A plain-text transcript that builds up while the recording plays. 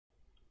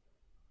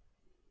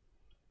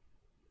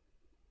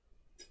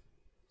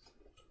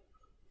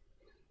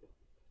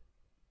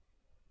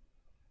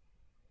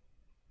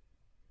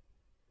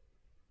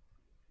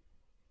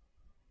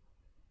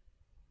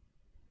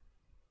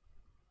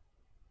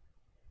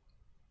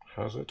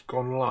Has it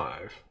gone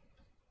live?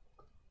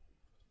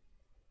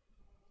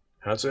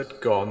 Has it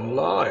gone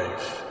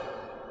live?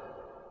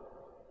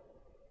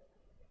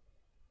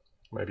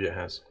 Maybe it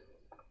has.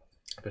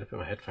 I better put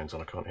my headphones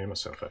on, I can't hear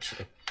myself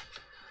actually.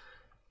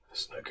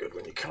 It's no good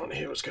when you can't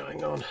hear what's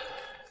going on.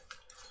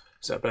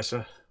 Is that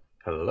better?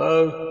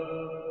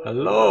 Hello?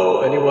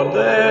 Hello? Anyone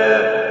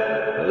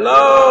there?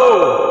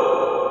 Hello?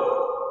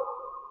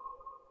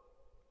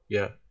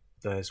 Yeah,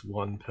 there's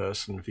one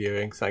person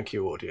viewing. Thank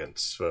you,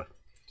 audience, for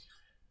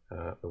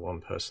the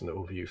one person that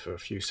will view for a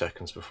few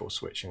seconds before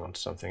switching on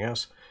to something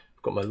else.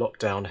 I've got my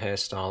lockdown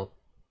hairstyle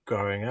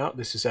growing out.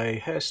 This is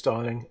a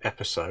hairstyling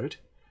episode,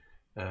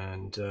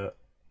 and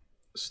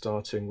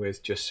starting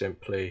with just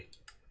simply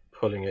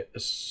pulling it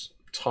as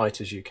tight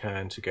as you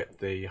can to get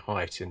the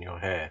height in your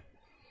hair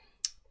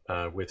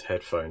with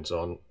headphones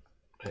on.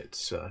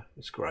 It's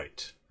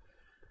great.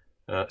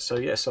 So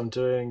yes, I'm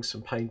doing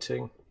some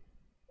painting.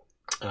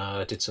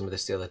 I did some of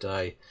this the other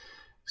day,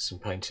 some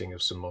painting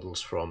of some models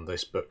from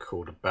this book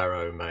called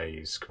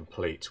Barrowmaze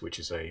Complete, which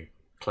is a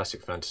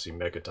classic fantasy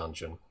mega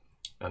dungeon,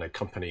 and a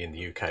company in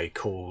the UK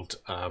called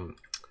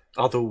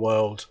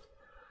Otherworld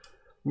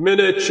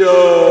Miniatures.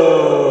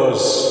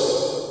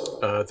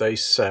 They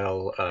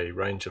sell a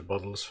range of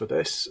models for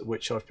this,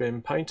 which I've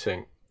been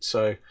painting.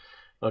 So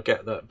I'll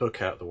get that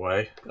book out of the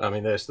way. I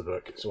mean, there's the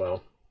book as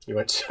well. You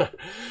went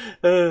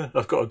to,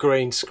 I've got a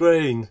green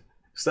screen,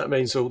 so that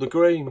means all the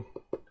green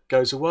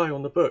goes away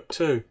on the book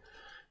too.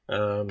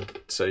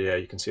 So yeah,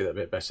 you can see that a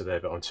bit better there,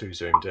 but I'm too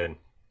zoomed in.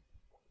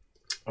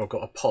 I've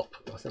got a pop.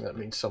 I think that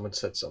means someone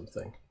said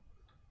something.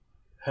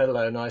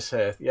 Hello, nice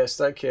hair. Yes,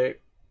 thank you.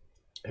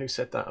 Who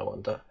said that, I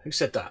wonder? Who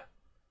said that?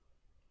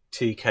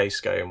 TK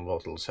Scale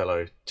Models.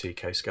 Hello,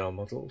 TK Scale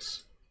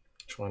Models.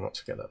 Try not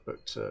to get that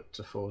book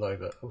to fall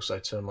over. Also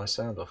turn my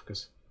sound off,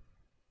 because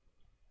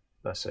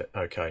that's it.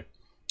 Okay.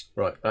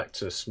 Right, back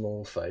to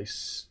small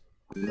face,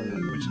 which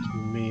is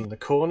me in the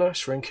corner,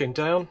 shrinking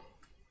down.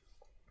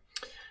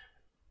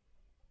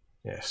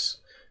 Yes.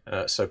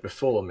 So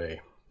before me,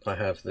 I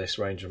have this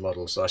range of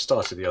models. I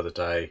started the other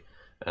day,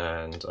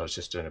 and I was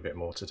just doing a bit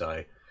more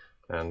today.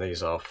 And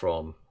these are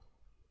from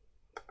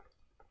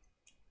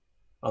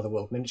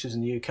Otherworld Miniatures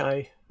in the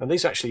UK, and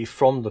these are actually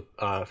from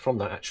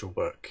that actual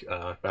book,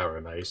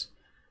 Barrowmaze.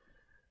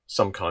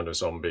 Some kind of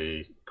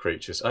zombie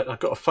creatures. I've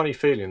got a funny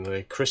feeling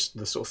the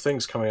sort of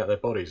things coming out of their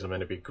bodies are meant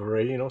to be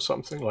green or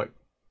something, like,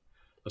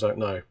 I don't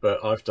know,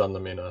 but I've done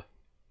them in a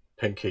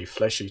pinky,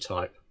 fleshy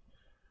type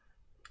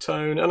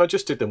tone, and I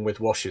just did them with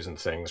washes and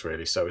things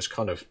really, so it's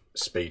kind of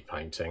speed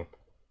painting.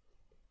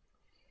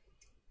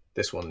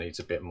 This one needs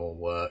a bit more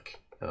work.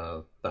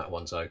 That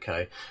one's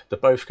okay. They're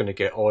both going to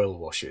get oil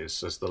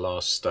washes as the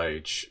last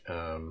stage,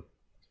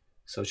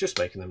 so just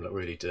making them look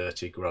really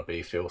dirty,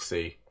 grubby,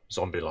 filthy,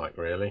 zombie-like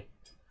really.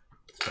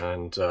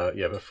 And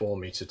yeah, before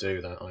me to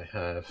do that, I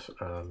have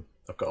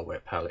I've got a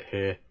wet palette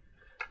here.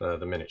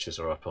 The miniatures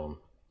are up on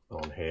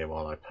here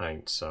while I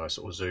paint, so I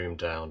sort of zoom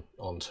down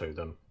onto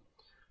them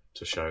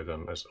to show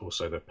them, as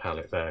also the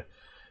palette there.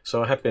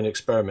 So I have been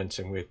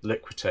experimenting with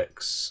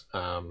Liquitex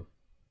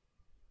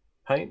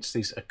paints,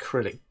 these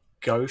acrylic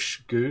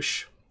gouache. You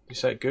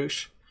say it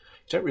gouache?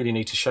 You don't really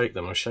need to shake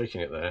them. I'm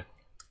shaking it there.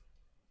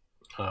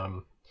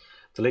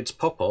 The lids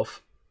pop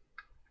off,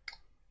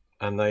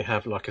 and they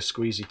have like a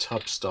squeezy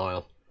tub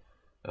style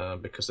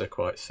because they're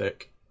quite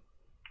thick.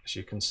 As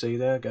you can see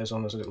there, it goes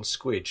on as a little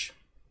squidge.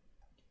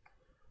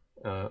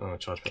 I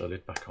tried to put the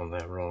lid back on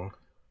there wrong.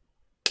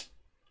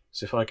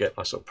 So if I get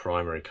my sort of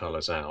primary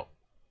colours out,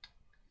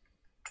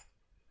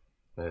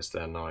 there's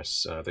their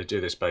nice, they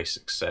do this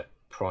basic set,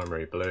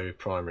 primary blue,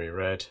 primary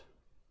red.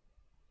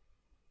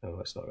 Oh,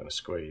 that's not going to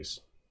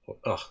squeeze.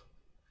 Oh,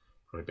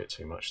 probably a bit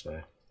too much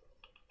there.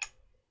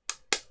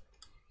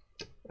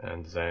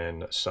 And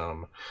then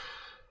some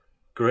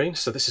green.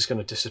 So this is going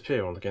to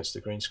disappear on against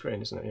the green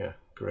screen, isn't it? Yeah,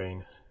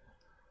 green.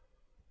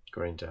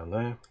 Green down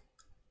there.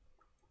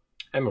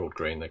 Emerald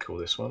green, they call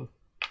this one.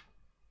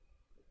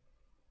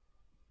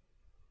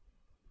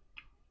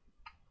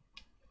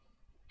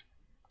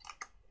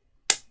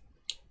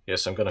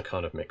 Yes, I'm going to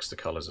kind of mix the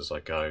colours as I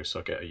go. So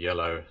I get a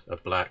yellow, a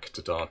black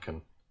to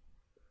darken.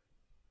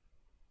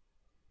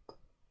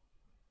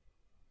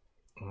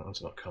 That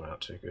one's not come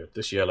out too good.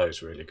 This yellow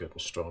is really good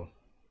and strong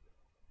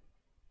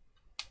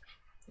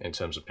in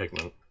terms of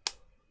pigment.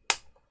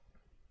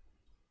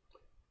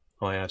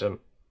 Hi Adam.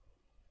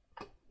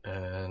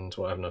 And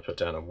what haven't I put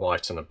down? A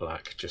white and a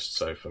black, just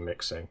so for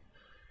mixing.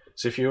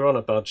 So if you're on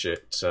a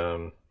budget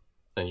and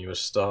you were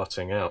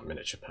starting out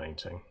miniature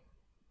painting,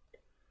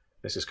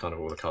 this is kind of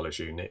all the colours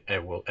you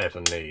will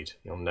ever need.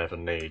 You'll never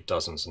need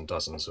dozens and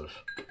dozens of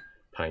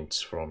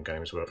paints from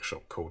Games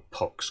Workshop called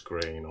Pox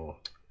Green or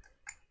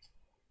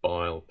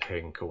Bile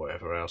Pink or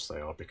whatever else they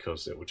are,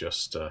 because it will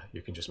just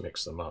you can just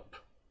mix them up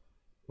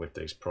with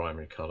these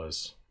primary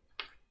colours.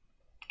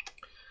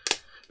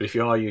 But if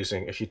you are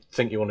using, if you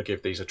think you want to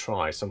give these a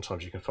try,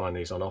 sometimes you can find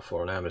these on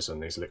offer on Amazon,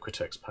 these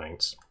Liquitex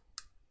paints.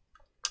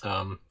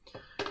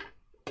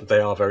 they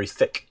are very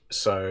thick,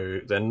 so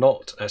they're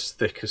not as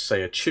thick as,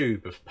 say, a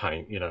tube of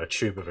paint, you know, a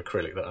tube of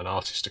acrylic that an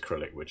artist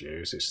acrylic would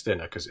use. It's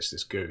thinner because it's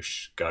this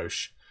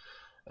gouache,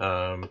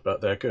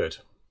 but they're good.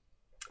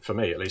 For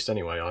me, at least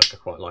anyway, I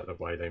quite like the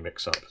way they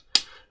mix up.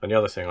 And the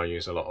other thing I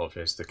use a lot of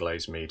is the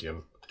glaze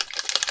medium.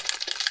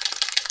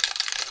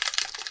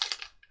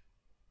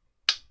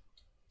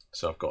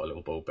 So I've got a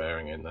little ball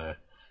bearing in there.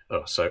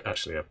 Oh, so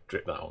actually I've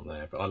dripped that on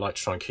there, but I like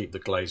to try and keep the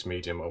glaze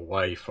medium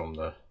away from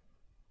the,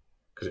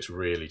 because it's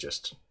really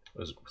just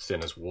as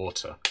thin as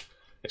water.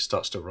 It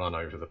starts to run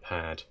over the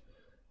pad.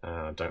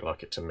 I don't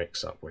like it to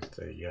mix up with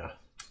the,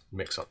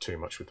 mix up too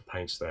much with the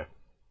paints there,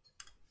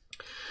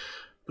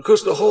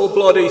 because the whole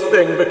bloody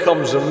thing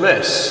becomes a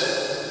mess.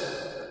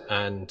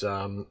 And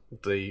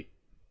the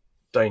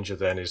danger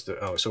then is that,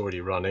 oh, it's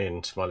already run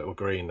into my little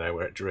green there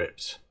where it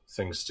dripped.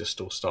 Things just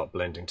all start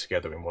blending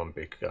together in one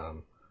big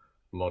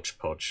Mod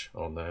Podge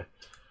on there.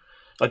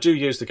 I do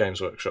use the Games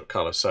Workshop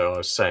colour, so I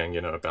was saying,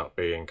 you know, about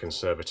being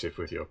conservative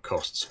with your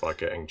costs by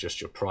getting just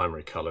your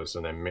primary colours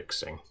and then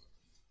mixing.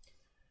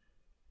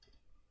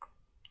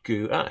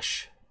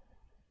 Gouache.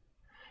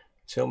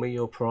 Tell me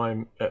you're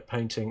prime at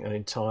painting an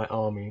entire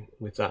army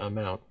with that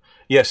amount.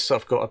 Yes,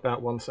 I've got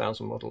about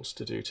 1,000 models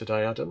to do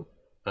today, Adam.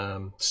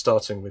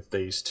 Starting with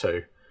these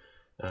two,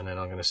 and then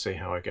I'm going to see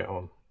how I get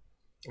on.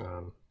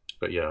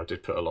 But yeah, I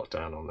did put a lot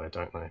down on there,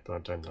 don't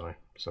I?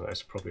 So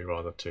that's probably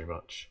rather too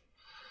much.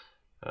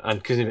 And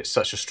because it's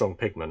such a strong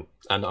pigment,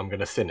 and I'm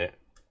going to thin it,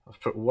 I've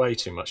put way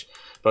too much.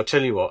 But I'll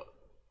tell you what,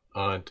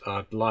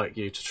 I'd like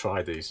you to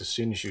try these as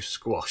soon as you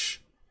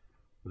squash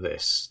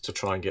this to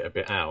try and get a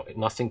bit out.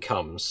 Nothing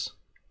comes,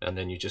 and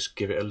then you just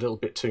give it a little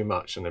bit too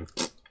much, and then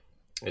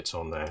it's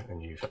on there,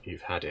 and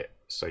you've had it.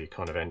 So you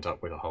kind of end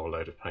up with a whole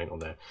load of paint on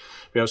there.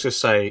 But I was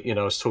just saying, you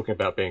know, I was talking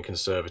about being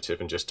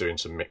conservative and just doing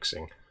some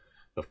mixing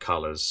of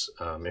colours.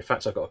 In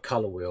fact, I've got a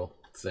colour wheel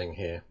thing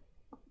here.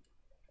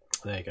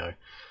 There you go.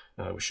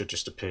 Which should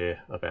just appear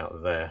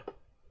about there.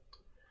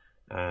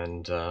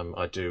 And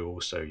I do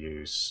also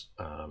use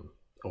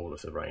all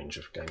of the range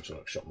of Games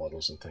Workshop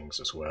models and things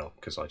as well,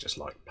 because I just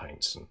like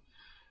paints. And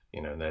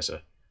you know, and there's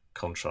a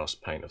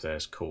contrast paint of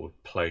theirs called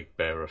Plague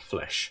Bearer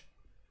Flesh,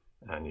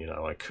 and you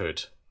know, I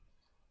could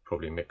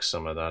probably mix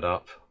some of that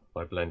up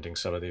by blending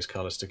some of these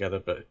colours together,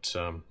 but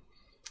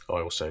I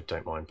also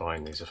don't mind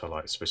buying these if I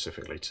like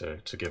specifically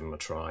to give them a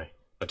try.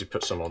 I did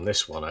put some on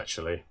this one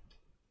actually.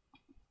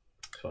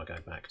 If I go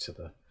back to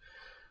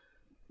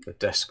the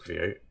desk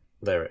view,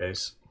 there it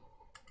is.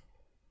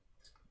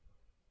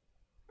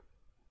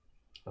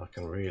 I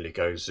can really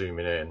go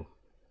zooming in,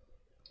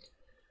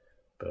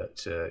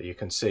 but you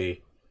can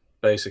see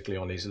basically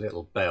on his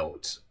little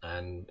belt,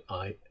 and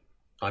I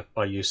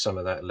use some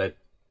of that lead,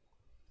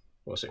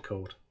 what's it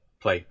called,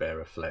 Plague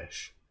Bearer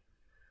Flesh,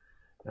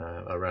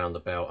 around the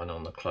belt and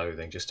on the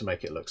clothing, just to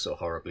make it look sort of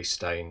horribly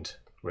stained,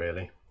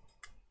 really.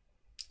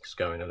 Just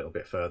going a little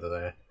bit further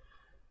there.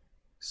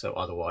 So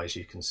otherwise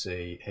you can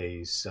see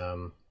he's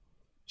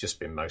just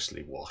been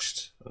mostly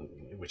washed,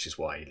 which is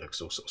why he looks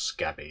all sort of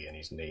scabby and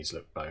his knees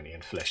look bony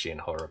and fleshy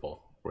and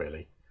horrible,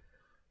 really.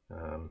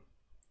 And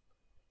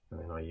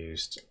then I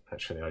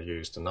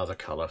used another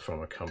colour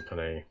from a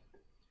company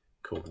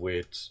called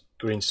Weird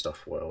Green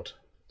Stuff World.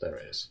 There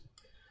it is.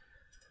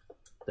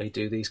 They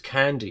do these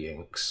candy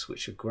inks,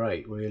 which are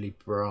great, really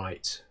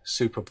bright,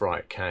 super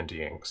bright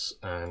candy inks,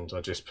 and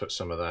I just put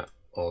some of that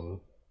on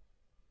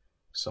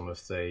some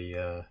of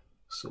the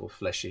sort of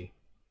fleshy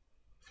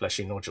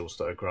nodules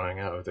that are growing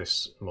out of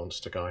this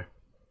monster guy.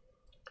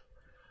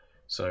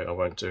 So I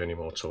won't do any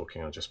more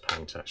talking, I'll just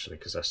paint actually,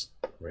 because that's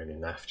really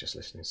naff just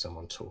listening to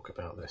someone talk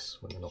about this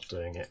when they're not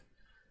doing it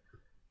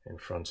in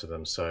front of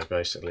them. So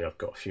basically I've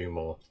got a few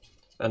more,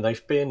 and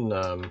they've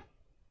been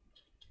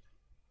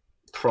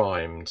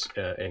primed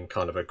in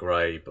kind of a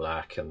grey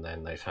black, and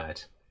then they've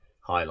had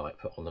highlight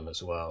put on them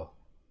as well.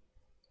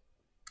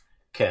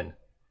 Ken,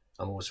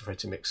 I'm always afraid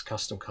to mix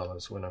custom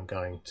colours when I'm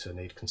going to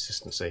need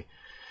consistency.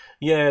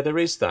 Yeah, there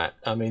is that.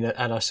 I mean,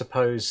 and I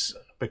suppose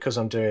because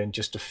I'm doing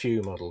just a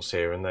few models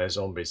here and they're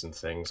zombies and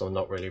things, I'm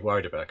not really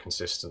worried about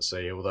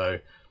consistency, although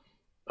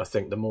I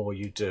think the more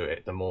you do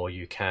it, the more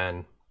you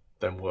can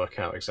then work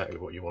out exactly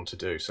what you want to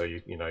do. So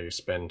you know, you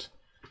spend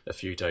a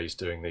few days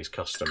doing these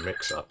custom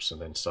mix-ups, and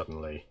then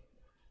suddenly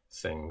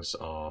things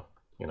are,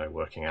 you know,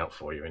 working out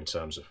for you in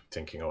terms of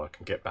thinking, oh, I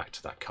can get back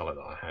to that colour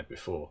that I had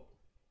before.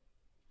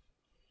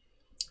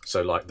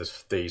 So like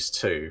these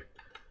two,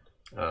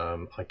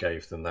 I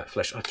gave them that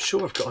flesh. I'm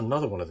sure I've got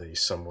another one of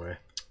these somewhere.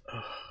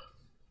 Oh,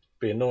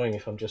 be annoying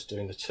if I'm just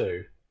doing the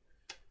two.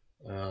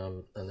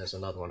 And there's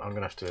another one. I'm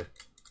going to have to...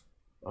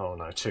 Oh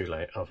no, too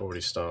late. I've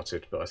already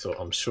started, but I thought,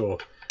 I'm sure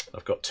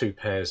I've got two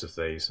pairs of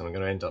these, and I'm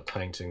going to end up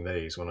painting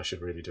these when I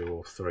should really do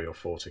all 3 or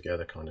 4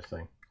 together kind of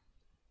thing.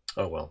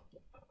 Oh well,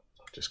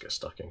 I'll just get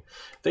stuck in.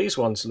 These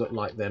ones look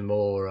like they're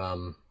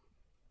more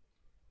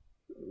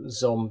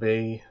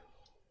zombie,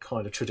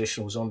 kind of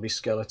traditional zombie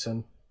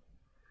skeleton.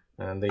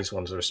 And these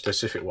ones are a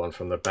specific one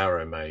from the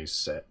Barrowmaze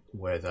set,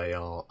 where they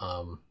are,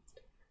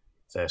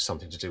 they're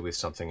something to do with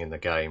something in the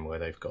game, where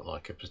they've got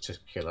like a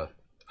particular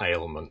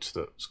ailment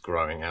that's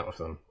growing out of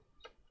them.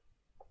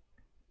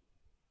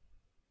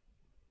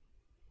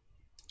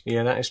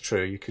 Yeah, that is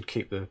true. You could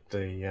keep the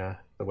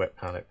wet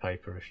palette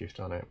paper if you've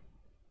done it.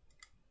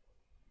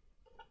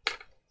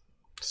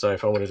 So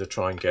if I wanted to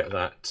try and get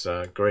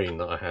that green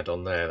that I had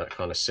on there, that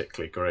kind of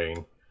sickly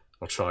green,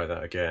 I'll try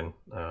that again.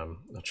 I'll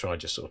try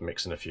just sort of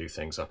mixing a few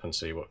things up and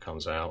see what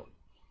comes out.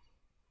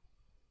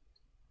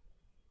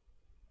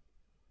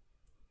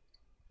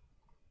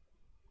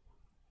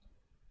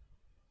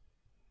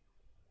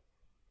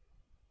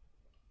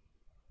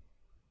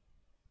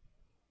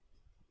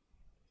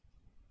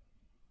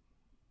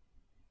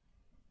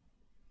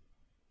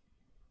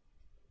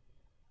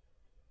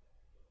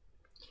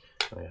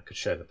 I mean, I could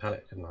share the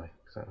palette, couldn't I?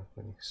 So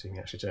when you see me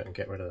actually do it and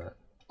get rid of that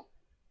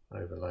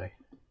overlay.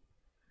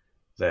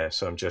 There,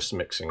 so I'm just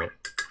mixing it.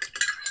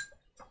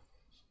 I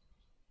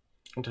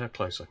wonder how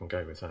close I can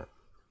go with that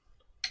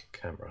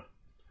camera.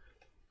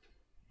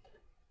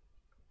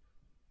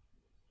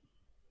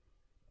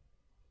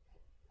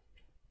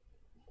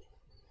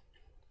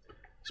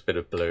 It's a bit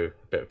of blue,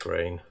 a bit of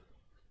green,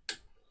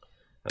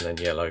 and then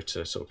yellow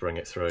to sort of bring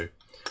it through.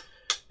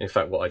 In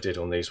fact, what I did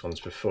on these ones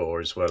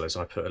before as well is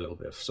I put a little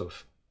bit of sort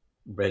of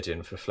red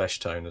in for flesh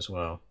tone as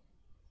well.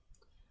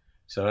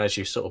 So as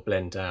you sort of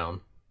blend down,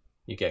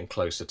 you're getting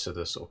closer to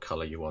the sort of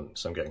colour you want.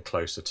 So I'm getting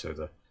closer to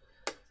the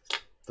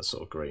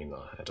sort of green that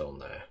I had on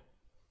there.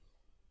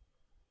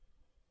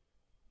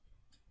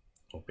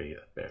 Albeit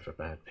a bit of a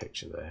bad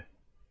picture there.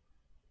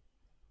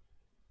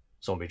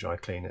 Zombie dry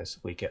cleaners,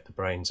 we get the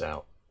brains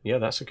out. Yeah,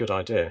 that's a good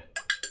idea.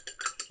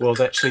 Well,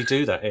 they actually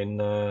do that in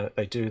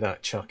they do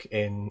that, Chuck,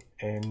 in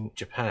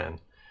Japan.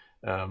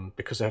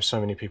 Because they have so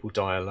many people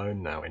die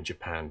alone now in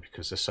Japan,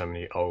 because there's so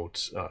many old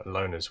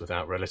loners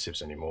without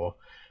relatives anymore.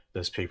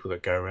 There's people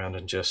that go around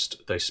and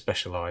just, they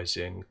specialise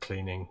in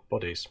cleaning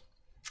bodies.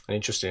 And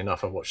interestingly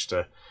enough, I watched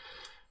a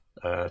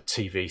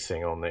TV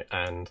thing on it,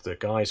 and the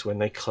guys, when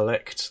they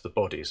collect the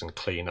bodies and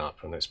clean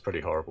up, and it's a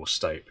pretty horrible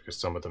state because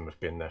some of them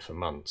have been there for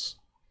months,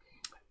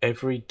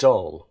 every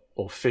doll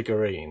or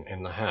figurine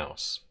in the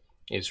house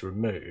is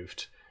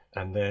removed,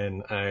 and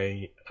then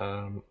a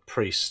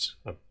priest,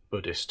 a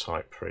Buddhist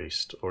type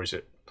priest, or is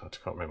it, I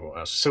can't remember what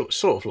else,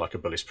 sort of like a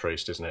Buddhist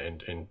priest, isn't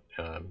it, in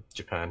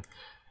Japan.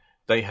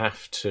 They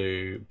have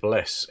to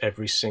bless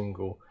every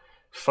single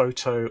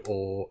photo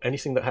or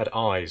anything that had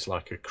eyes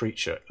like a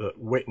creature that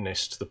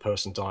witnessed the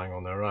person dying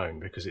on their own,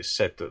 because it's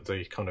said that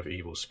the kind of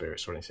evil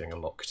spirits or anything are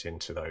locked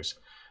into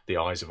the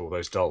eyes of all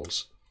those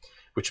dolls,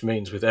 which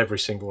means with every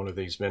single one of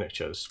these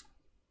miniatures,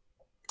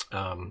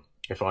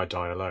 if I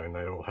die alone,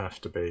 they'd all have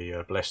to be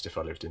blessed if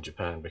I lived in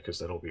Japan, because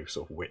they'd all be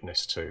sort of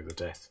witness to the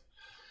death.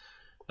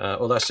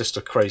 Well, that's just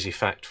a crazy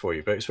fact for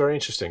you, but it's very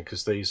interesting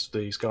because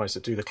these guys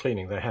that do the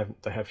cleaning, they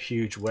have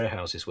huge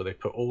warehouses where they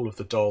put all of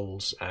the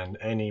dolls and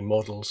any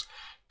models,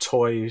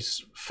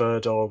 toys, fur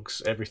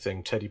dogs,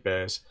 everything, teddy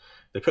bears.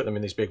 They put them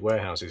in these big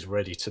warehouses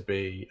ready to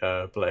be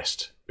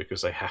blessed,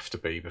 because they have to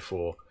be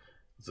before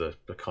the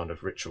kind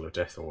of ritual of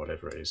death or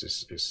whatever it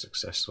is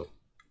successful.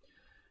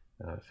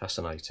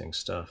 Fascinating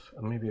stuff.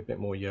 And maybe a bit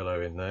more yellow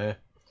in there,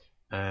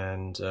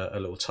 and a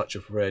little touch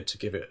of red to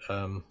give it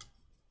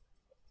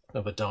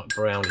of a dark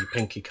browny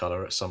pinky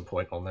colour at some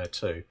point on there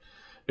too,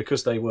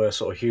 because they were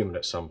sort of human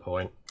at some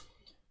point.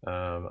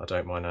 I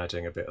don't mind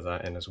adding a bit of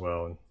that in as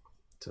well, and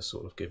to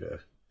sort of give it a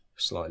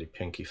slightly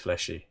pinky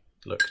fleshy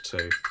look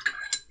too,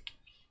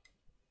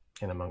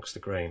 in amongst the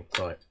green.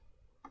 Right,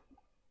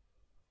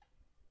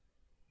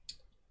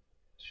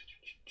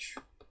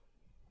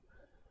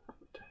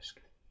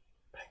 desk,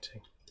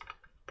 painting,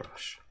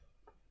 brush.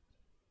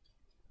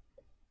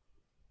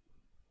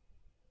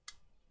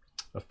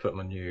 I've put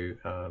my new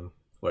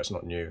well, it's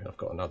not new, I've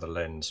got another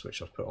lens which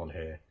I've put on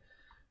here,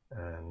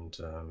 and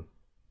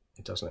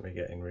it doesn't let me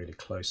get in really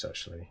close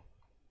actually.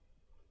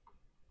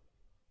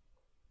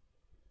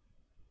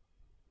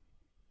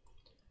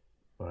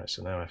 Right,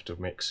 so now after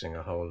mixing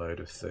a whole load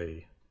of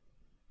the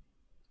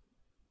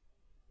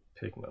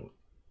pigment,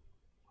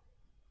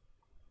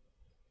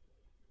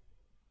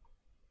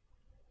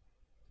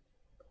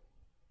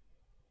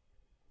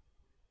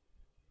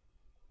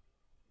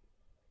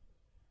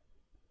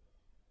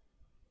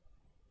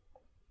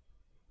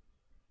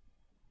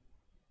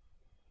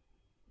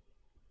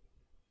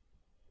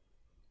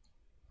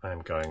 I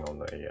am going on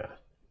the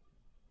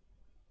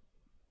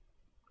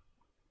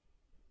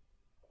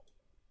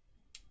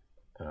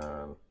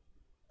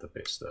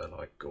bits that are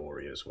like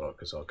gory as well,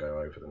 because I'll go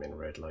over them in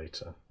red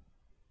later.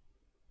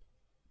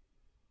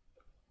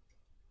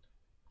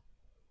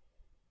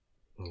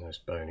 And those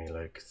bony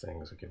leg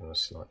things are giving them a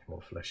slightly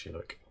more fleshy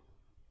look.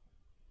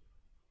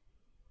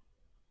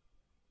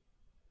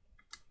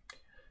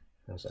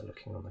 How's that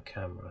looking on the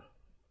camera?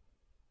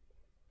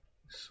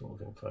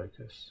 Sort of in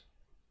focus.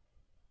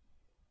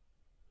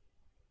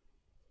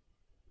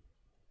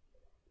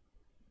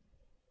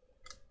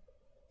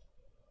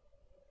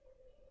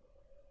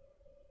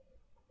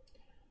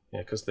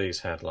 Yeah, because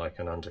these had like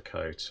an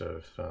undercoat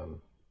of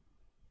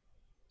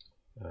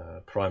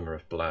primer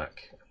of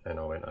black, and then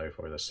I went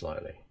over with a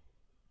slightly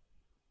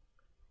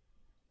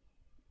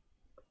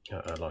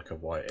like a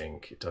white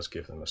ink, it does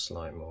give them a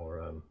slight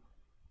more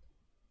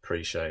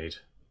pre-shade.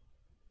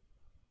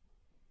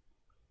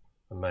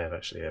 I may have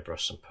actually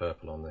airbrushed some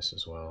purple on this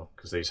as well,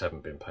 because these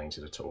haven't been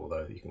painted at all,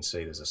 though you can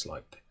see there's a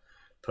slight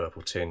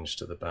purple tinge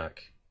to the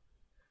back.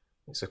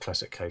 It's a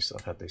classic case that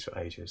I've had these for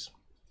ages.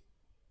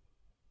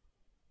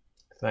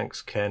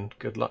 Thanks, Ken.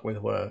 Good luck with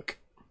work.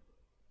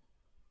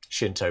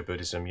 Shinto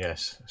Buddhism,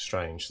 yes.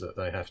 Strange that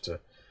they have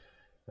to...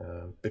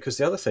 because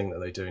the other thing that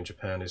they do in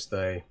Japan is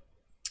they...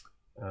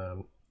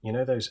 you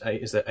know those...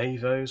 Is there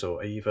Avos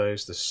or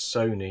Evos? The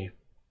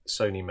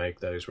Sony made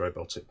those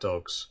robotic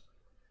dogs.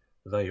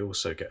 They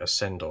also get a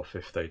send-off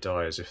if they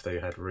die, as if they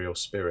had real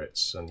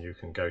spirits, and you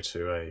can go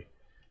to a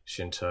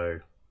Shinto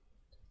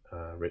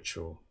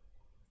ritual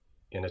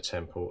in a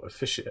temple,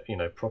 you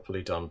know,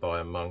 properly done by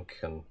a monk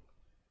and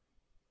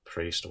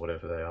priest or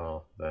whatever they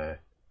are there,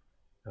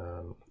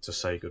 to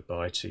say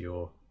goodbye to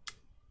your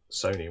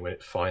Sony when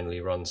it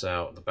finally runs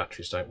out, the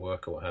batteries don't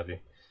work or what have you.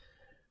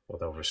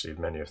 Although obviously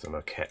many of them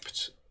are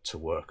kept to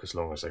work as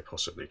long as they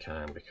possibly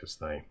can because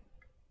they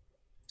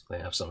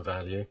have some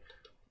value.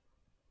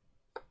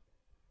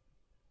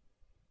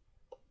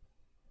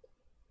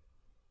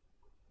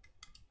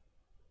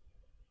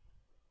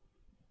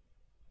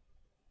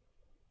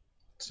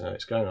 So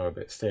it's going on a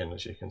bit thin,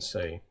 as you can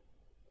see,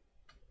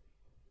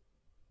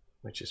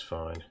 which is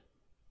fine.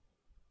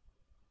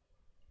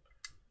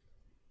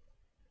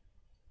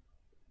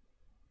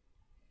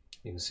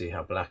 You can see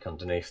how black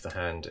underneath the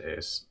hand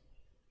is,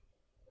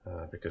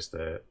 because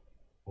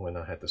when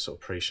I had the sort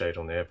of pre-shade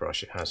on the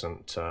airbrush, it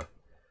hasn't, I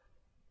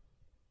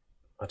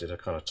did a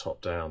kind of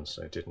top down,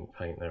 so it didn't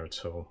paint there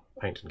at all.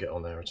 Paint didn't get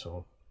on there at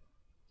all.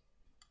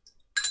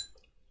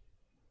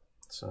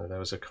 So there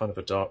was a kind of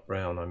a dark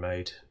brown I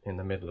made in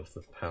the middle of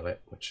the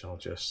palette, which I'll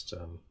just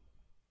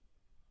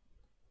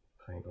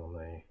paint on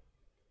the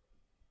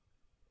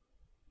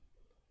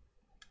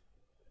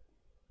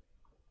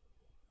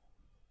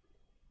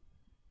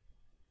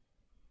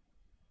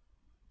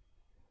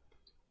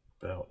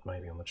belt,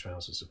 maybe on the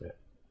trousers a bit.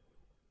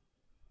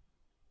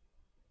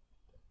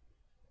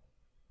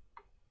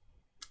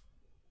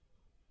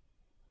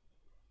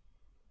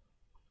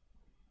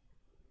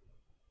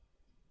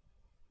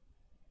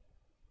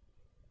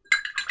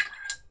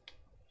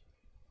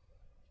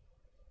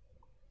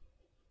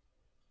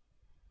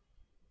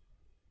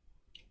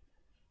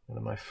 One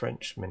of my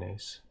French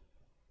minis.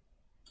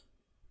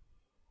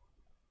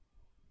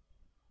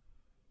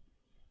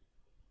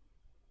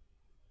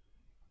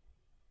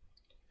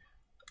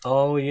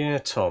 Oh yeah,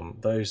 Tom,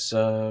 those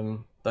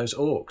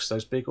orcs,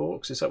 those big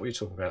orcs, is that what you're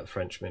talking about, the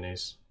French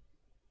minis?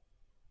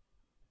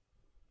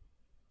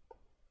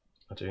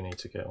 I do need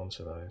to get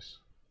onto those.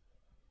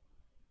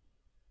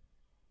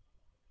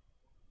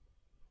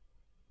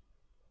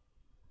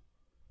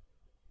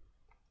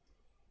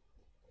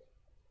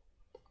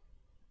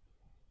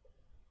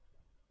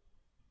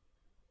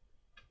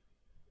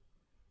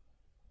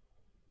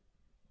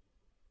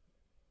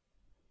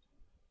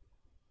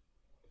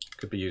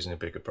 Could be using a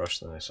bigger brush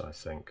than this, I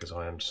think, because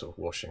I am sort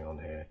of washing on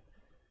here.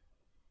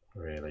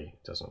 Really,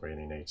 doesn't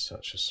really need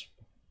such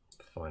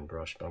a fine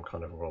brush, but I'm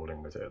kind of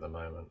rolling with it at the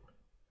moment.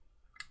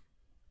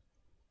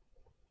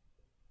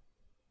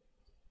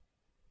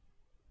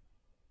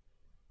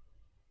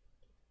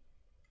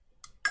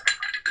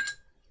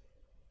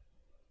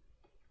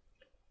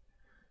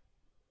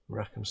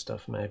 Rackham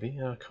stuff, maybe.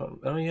 Yeah, I can't.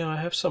 Oh yeah, I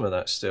have some of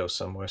that still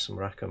somewhere. Some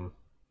Rackham.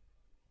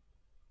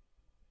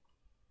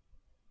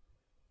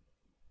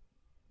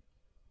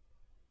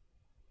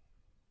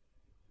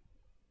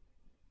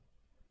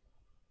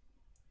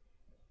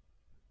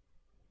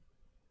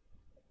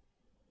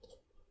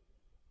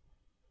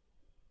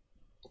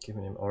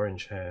 Giving him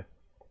orange hair,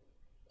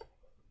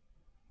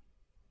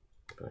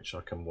 which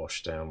I can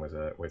wash down with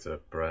a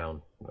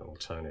brown that will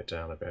tone it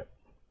down a bit.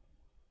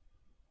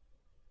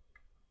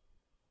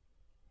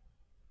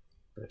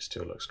 But it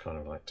still looks kind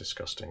of like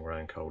disgusting,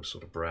 rank old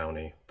sort of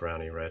browny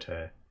red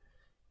hair.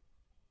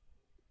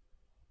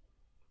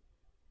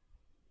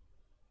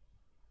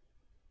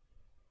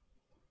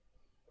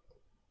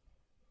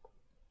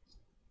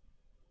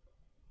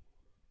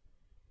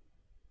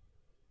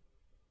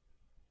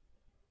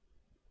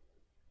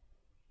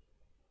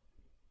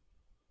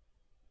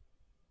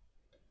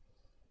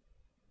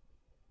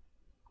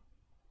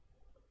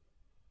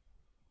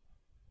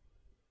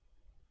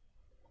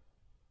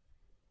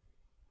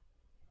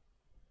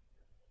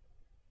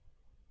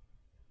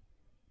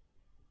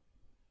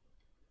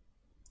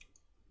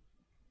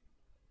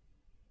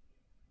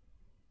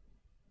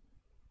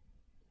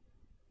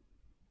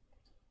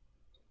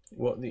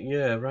 What?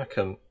 Yeah,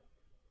 Rackham.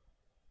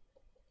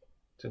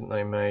 Didn't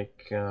they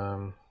make?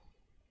 They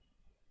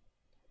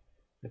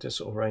did a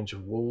sort of range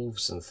of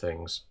wolves and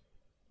things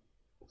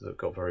that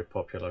got very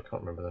popular. I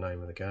can't remember the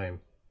name of the game.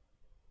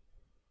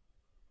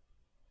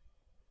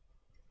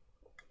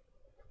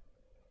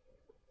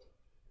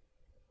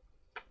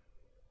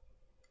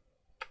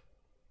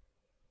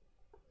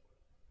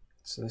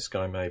 So this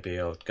guy, maybe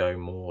I'll go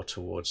more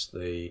towards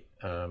the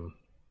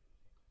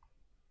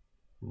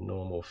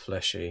normal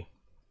fleshy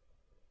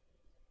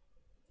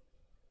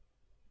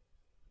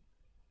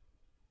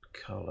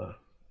colour.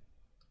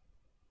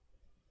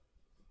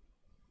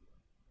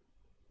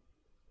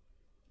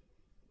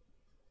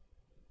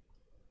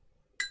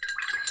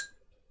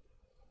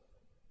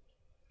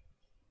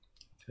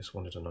 Just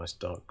wanted a nice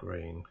dark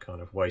green kind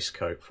of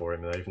waistcoat for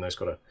him, even though it's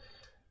got a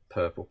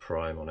purple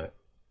prime on it.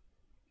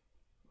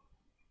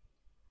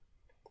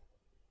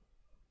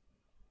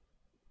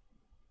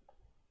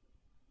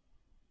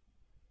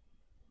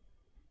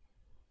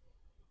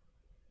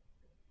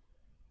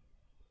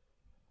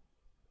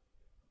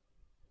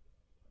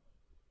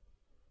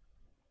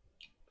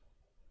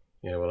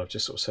 Yeah, well, I've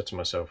just sort of said to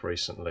myself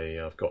recently,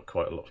 I've got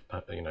quite a lot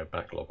of,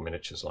 backlog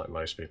miniatures like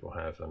most people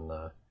have, and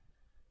I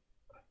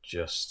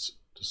just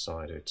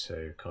decided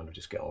to kind of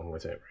just get on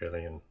with it,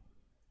 really. And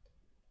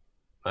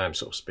I am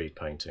sort of speed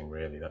painting,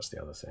 really. That's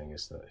the other thing,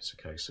 is that it's a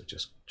case of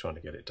just trying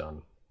to get it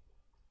done.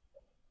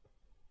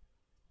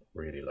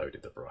 Really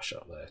loaded the brush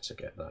up there to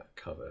get that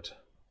covered.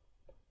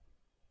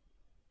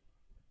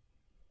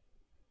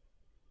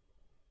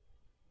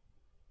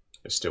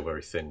 It's still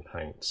very thin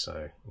paint,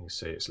 so you can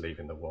see it's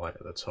leaving the white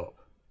at the top.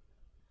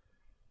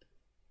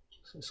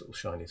 So it's sort of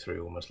shiny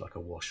through, almost like a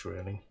wash,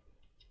 really.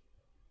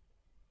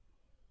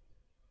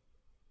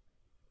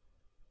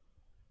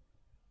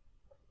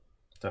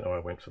 Don't know why I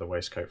went for the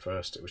waistcoat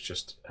first, it was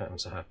just happened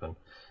to happen.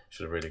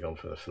 Should have really gone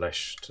for the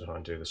flesh to try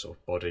and do the sort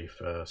of body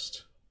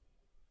first.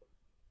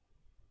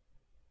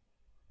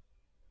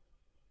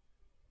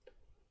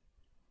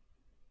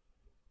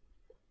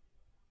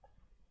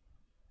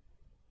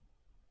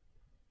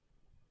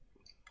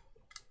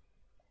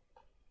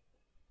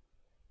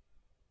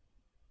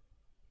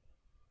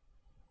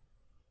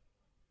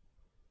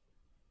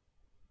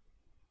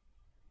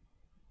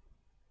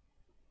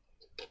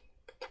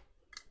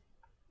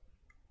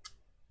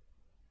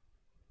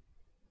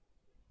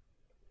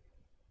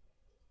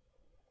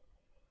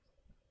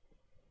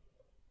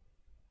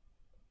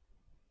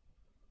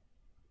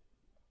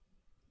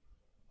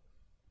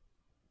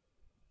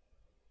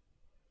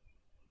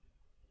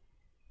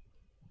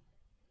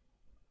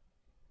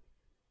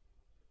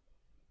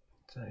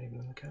 Is that even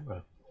in the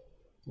camera?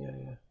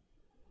 Yeah.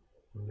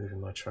 I'm moving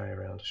my tray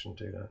around, I shouldn't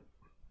do that.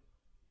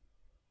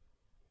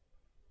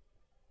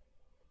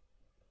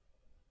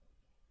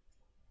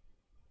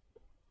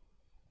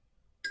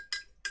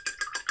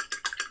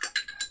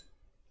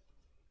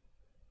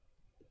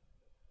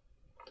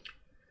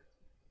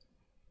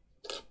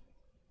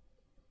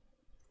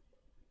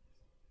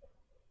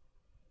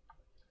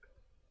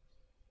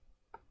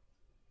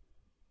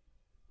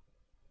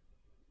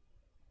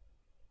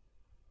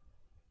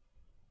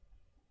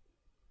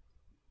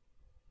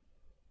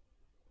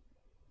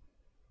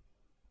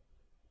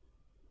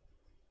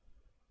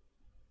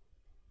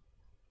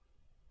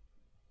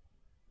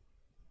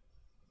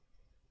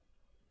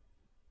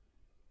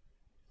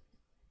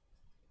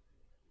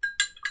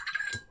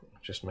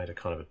 Just made a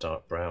kind of a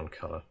dark brown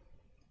colour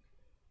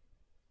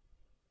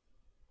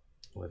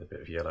with a bit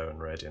of yellow and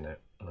red in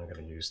it, and I'm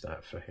going to use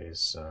that for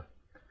his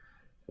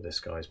for this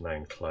guy's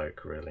main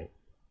cloak, really.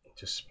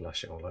 Just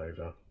splash it all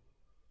over.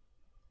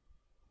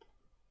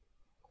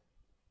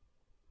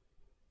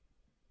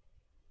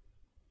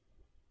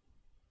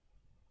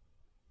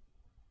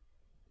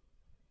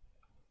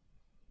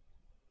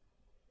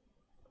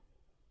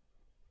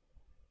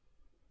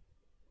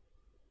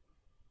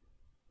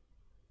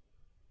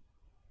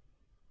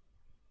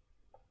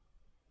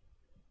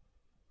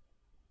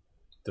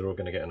 They're all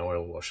going to get an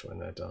oil wash when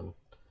they're done,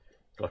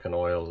 like an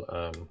oil,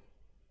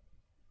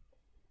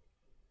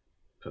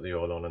 put the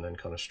oil on and then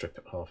kind of strip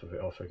it, half of it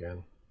off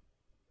again.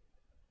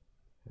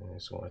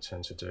 That's what I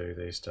tend to do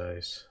these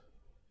days.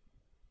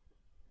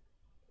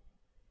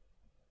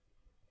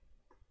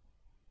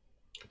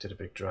 I did a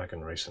big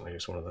dragon recently,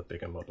 it's one of the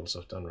bigger models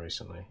I've done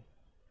recently.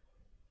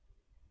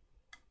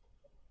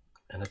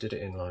 And I did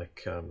it in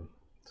like,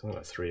 something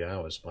like 3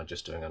 hours by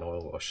just doing an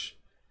oil wash.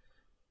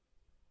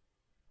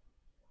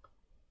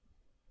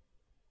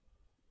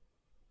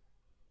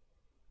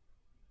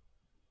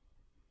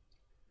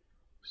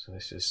 So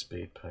this is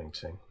speed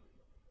painting.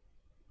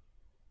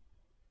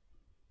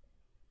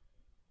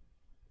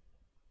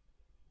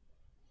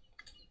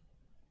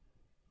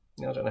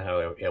 Now, I don't know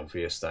how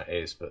obvious that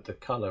is, but the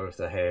colour of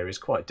the hair is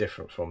quite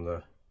different from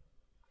the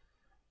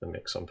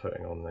mix I'm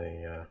putting on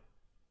the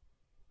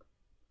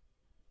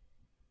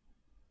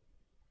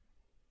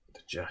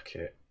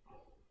jacket.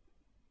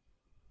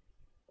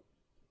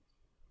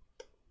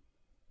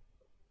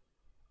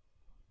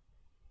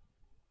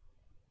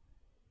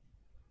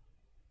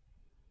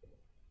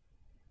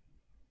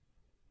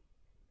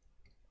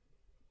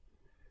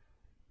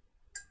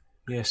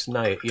 Yes,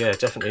 no, yeah,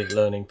 definitely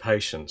learning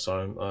patience.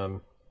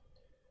 I'm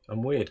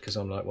weird because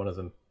I'm like one of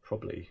them,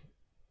 probably.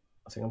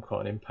 I think I'm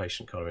quite an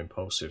impatient, kind of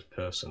impulsive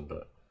person,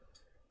 but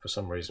for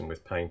some reason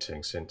with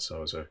painting, since I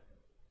was a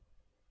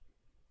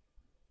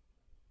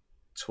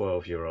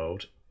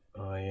 12-year-old,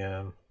 I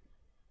am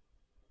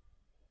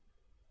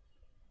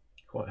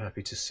quite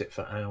happy to sit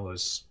for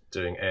hours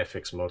doing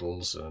airfix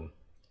models. And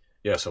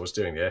yes, I was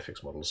doing the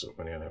airfix models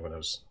when I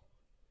was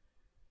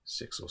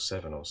 6 or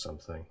 7 or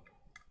something.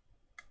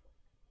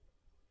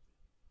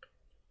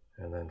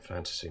 and then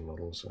fantasy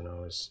models when I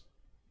was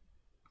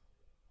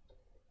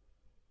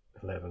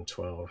 11,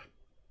 12.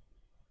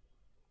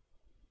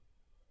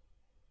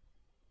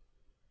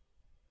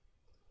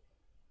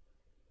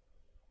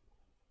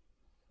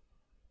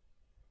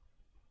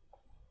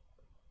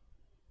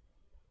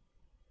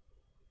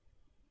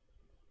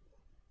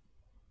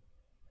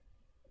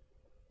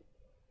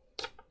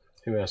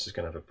 Who else is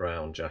going to have a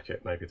brown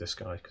jacket? Maybe this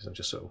guy, because I'm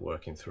just sort of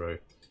working through.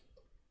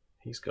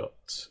 He's got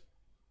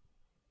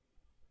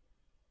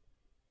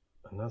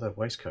another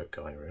waistcoat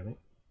guy, really.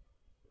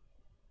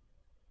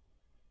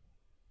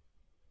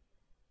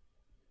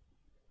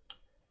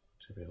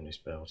 Should be on his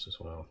belt as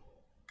well.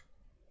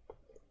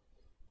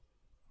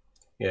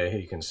 Yeah, here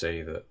you can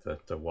see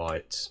that the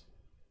white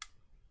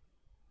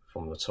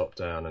from the top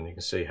down, and you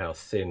can see how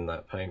thin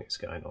that paint is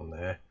going on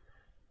there,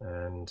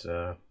 and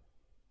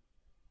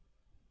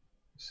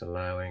it's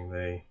allowing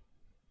the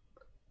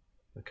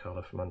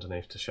colour from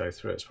underneath to show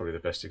through. It's probably the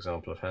best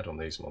example I've had on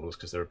these models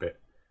because they're a bit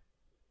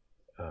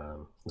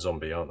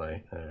zombie, aren't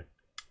they?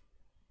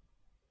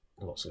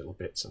 Lots of little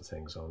bits and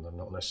things on them,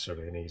 not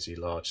necessarily an easy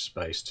large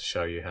space to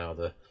show you how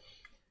the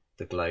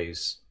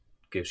glaze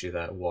gives you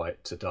that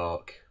white to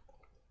dark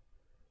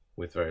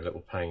with very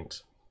little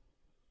paint.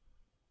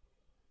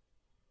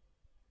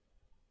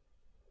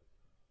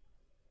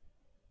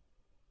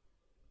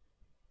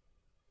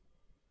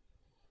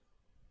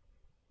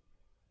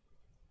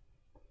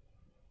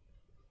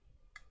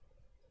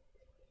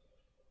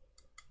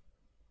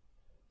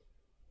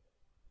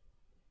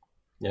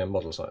 Yeah,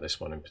 models like this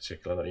one in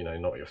particular, you know,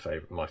 not your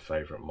favorite, my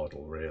favorite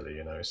model really,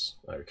 you know, it's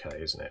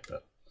okay, isn't it?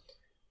 But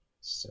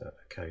it's a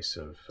case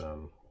of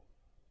when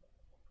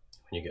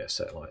you get a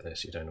set like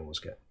this, you don't always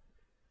get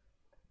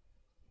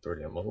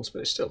brilliant models, but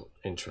it's still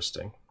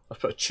interesting. I've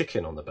put a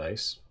chicken on the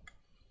base,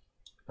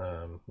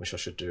 which I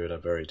should do in a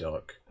very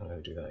dark, I'm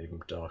going to do that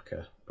even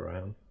darker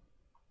brown.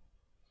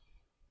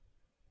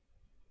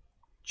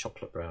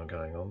 Chocolate brown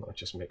going on, I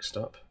just mixed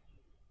up.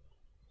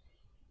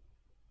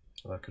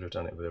 I could have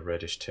done it with a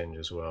reddish tinge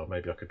as well.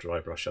 Maybe I could dry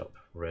brush up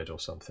red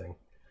or something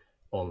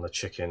on the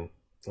chicken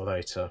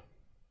later.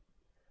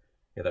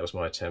 Yeah, that was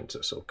my attempt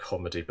at sort of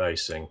comedy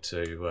basing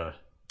to,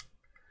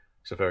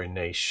 it's a very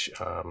niche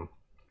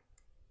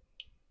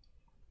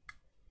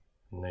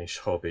niche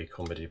hobby,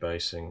 comedy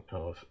basing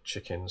of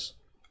chickens.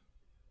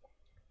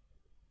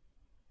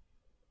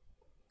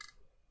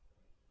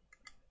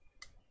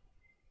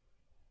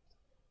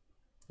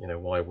 You know,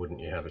 why wouldn't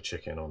you have a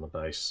chicken on the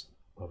base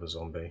of a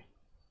zombie?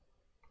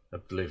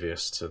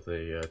 Oblivious to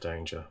the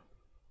danger.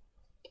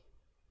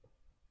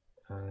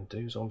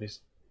 Do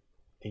zombies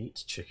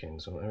eat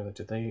chickens?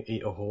 Did they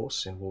eat a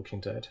horse in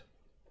Walking Dead?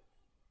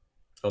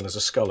 Oh, there's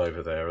a skull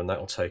over there, and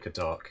that'll take a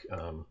dark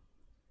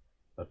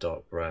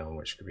brown,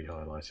 which could be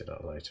highlighted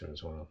up later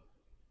as well.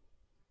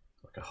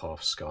 Like a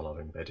half skull I've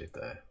embedded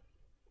there.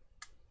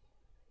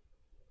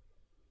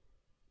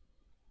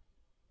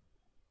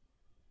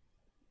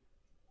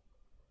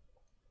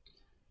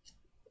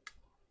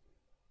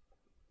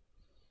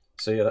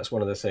 So yeah, that's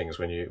one of the things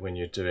when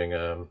you're doing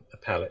a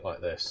palette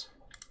like this,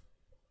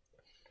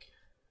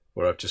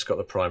 where I've just got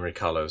the primary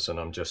colours and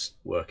I'm just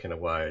working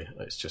away.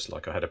 It's just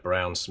like I had a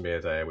brown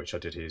smear there, which I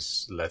did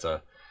his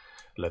leather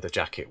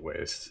jacket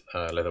with,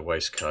 leather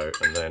waistcoat,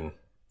 and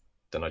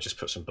then I just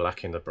put some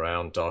black in the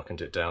brown,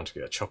 darkened it down to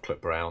get a chocolate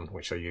brown,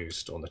 which I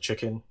used on the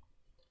chicken.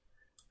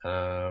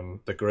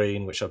 The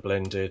green, which I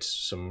blended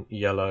some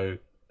yellow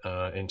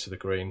into the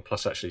green,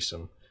 plus actually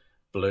some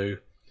blue.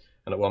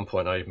 And at one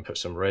point I even put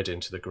some red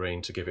into the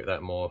green to give it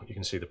that more, you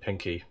can see the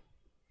pinky,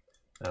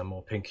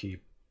 more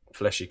pinky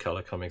fleshy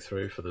colour coming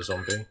through for the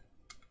zombie.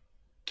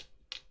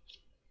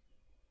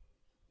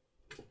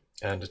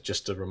 And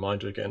just a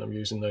reminder again, I'm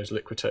using those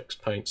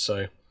Liquitex paints,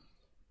 so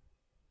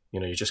you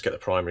know, you just get the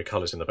primary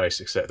colours in the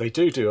basic set. They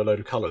do a load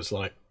of colours,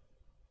 like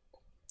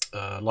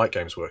Light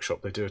Games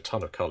Workshop, they do a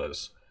ton of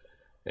colours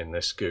in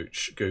this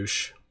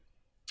gouache,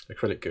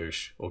 acrylic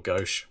gouache, or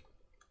gouache.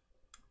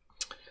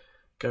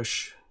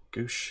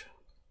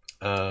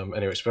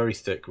 Anyway, it's very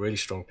thick, really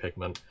strong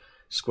pigment,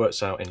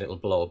 squirts out in little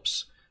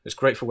blobs. It's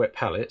great for wet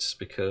palettes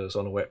because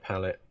on a wet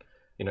palette,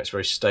 you know, it's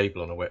very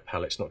stable on a wet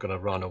palette. It's not going to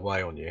run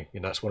away on you. You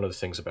know, that's one of the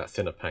things about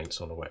thinner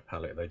paints on a wet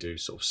palette. They do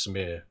sort of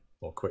smear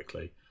more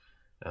quickly.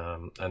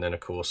 And then,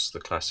 of course, the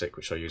classic,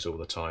 which I use all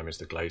the time, is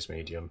the glaze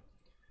medium,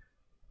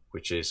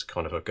 which is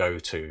kind of a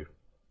go-to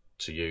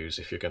to use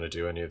if you're going to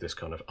do any of this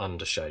kind of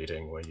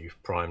undershading where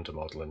you've primed a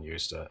model and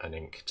used an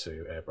ink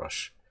to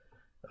airbrush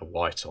a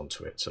white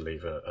onto it to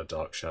leave a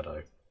dark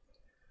shadow.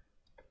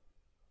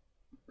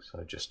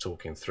 So just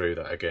talking through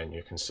that again,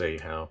 you can see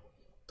how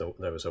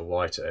there was a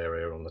white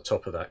area on the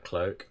top of that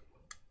cloak,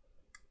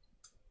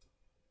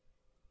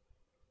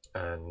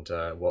 and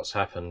what's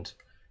happened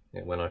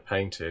when I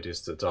painted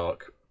is the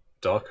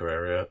darker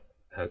area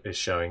is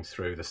showing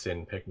through the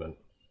thin pigment.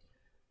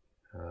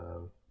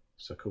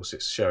 So of course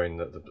it's showing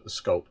that the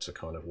sculptor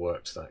kind of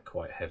worked that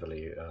quite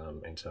heavily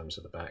in terms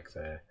of the back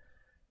there,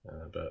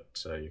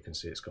 but you can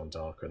see it's gone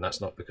darker, and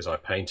that's not because I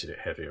painted it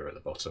heavier at the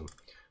bottom.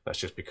 That's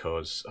just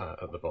because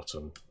at the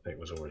bottom it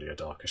was already a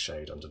darker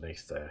shade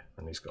underneath there,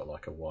 and he's got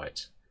like a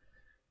white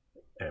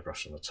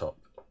airbrush on the top.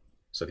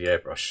 So the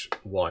airbrush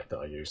white that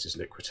I used is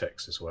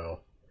Liquitex as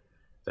well.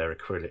 They're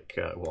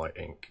acrylic white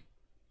ink,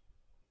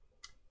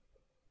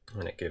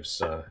 and it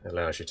gives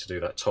allows you to do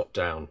that top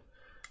down.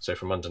 So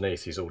from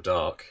underneath he's all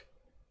dark,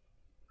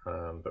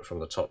 but from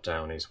the top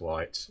down he's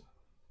white.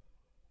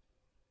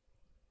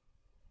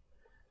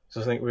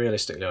 So I think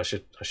realistically I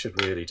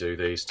should really do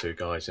these two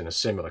guys in a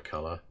similar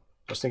colour.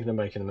 I was thinking of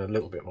making them a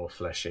little bit more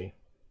fleshy.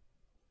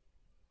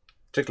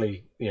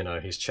 Particularly, you know,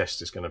 his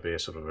chest is going to be a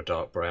sort of a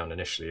dark brown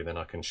initially, and then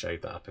I can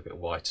shade that up a bit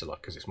whiter,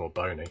 like, because it's more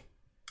bony.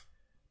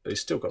 But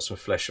he's still got some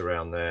flesh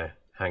around there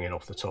hanging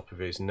off the top of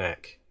his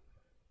neck.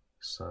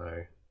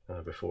 So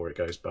before it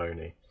goes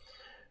bony.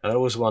 And I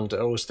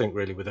always think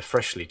really with a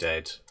freshly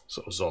dead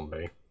sort of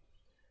zombie,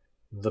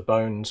 the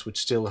bones would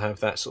still have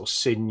that sort of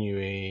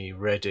sinewy,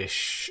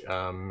 reddish,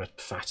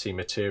 fatty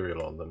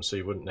material on them. So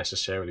you wouldn't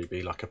necessarily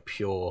be like a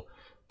pure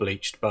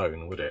bleached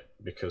bone, would it?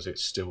 Because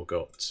it's still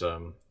got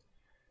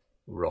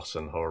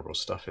rotten, horrible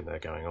stuff in there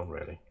going on,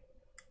 really.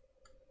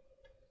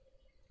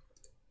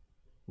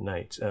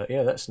 Nate,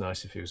 yeah, that's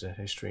nice if he was a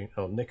history.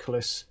 Oh,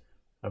 Nicholas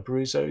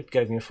Abruzzo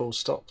gave me a full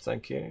stop,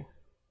 thank you.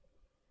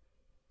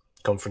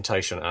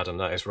 Confrontation, Adam,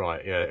 that is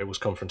right. Yeah, it was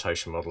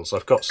confrontation models.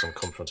 I've got some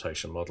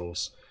confrontation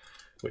models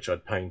which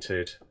I'd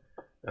painted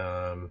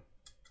a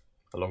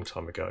long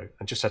time ago,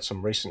 and just had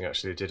some recently.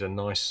 Actually, they did a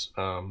nice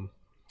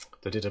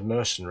they did a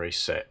mercenary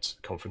set.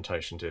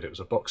 Confrontation did. It was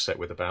a box set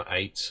with about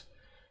 8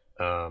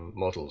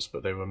 models,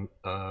 but they were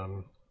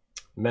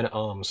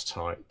men-at-arms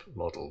type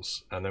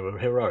models, and they were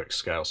heroic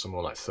scale, so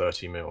more like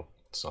 30mm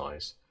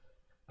size,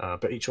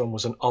 but each one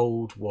was an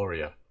old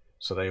warrior,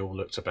 so they all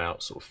looked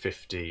about sort of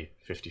 50,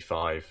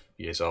 55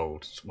 years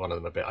old, one of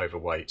them a bit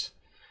overweight,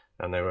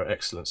 and they were an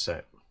excellent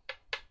set.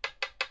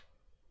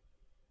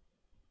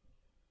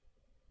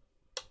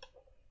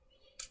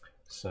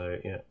 So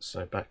yeah,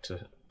 so back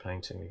to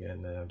painting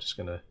again now. I'm just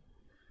going to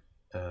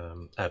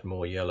add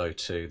more yellow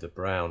to the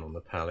brown on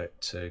the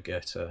palette to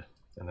get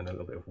and then a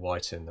little bit of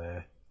white in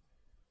there.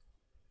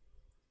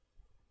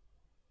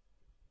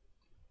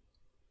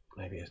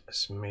 Maybe a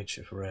smidge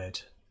of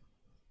red.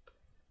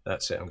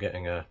 That's it. I'm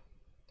getting a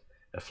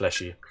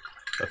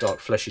dark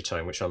fleshy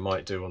tone, which I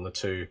might do on the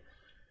 2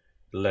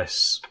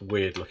 less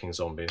weird looking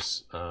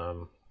zombies,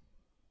 more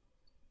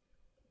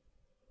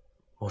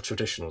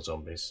traditional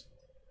zombies.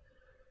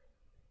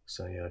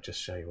 So yeah, I'll just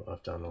show you what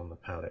I've done on the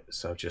palette.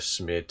 So I've just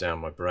smeared down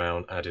my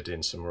brown, added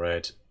in some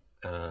red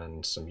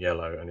and some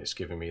yellow, and it's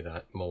giving me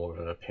that more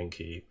of a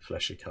pinky,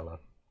 fleshy colour.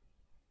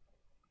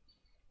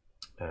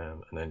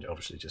 And then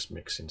obviously just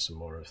mix in some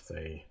more of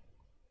the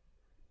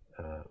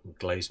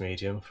glaze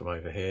medium from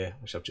over here,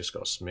 which I've just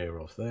got a smear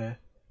of there.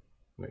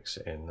 Mix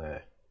it in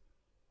there.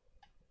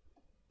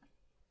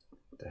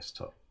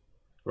 Desktop.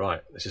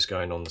 Right, this is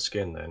going on the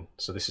skin then.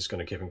 So this is going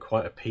to give him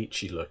quite a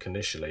peachy look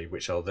initially,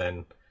 which I'll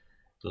then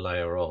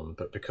layer on,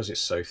 but because it's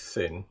so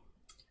thin,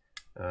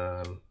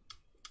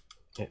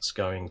 it's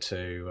going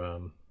to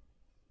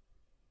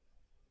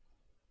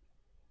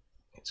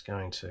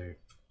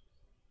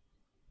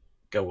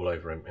go all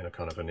over him in a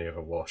kind of a near of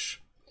a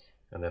wash,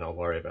 and then I'll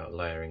worry about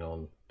layering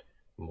on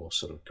more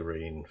sort of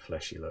green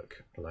fleshy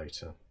look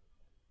later.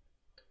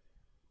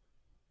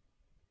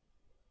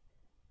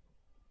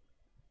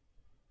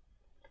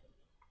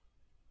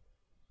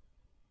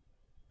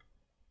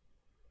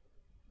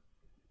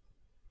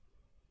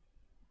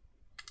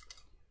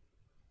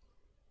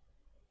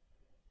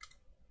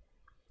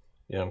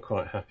 Yeah, I'm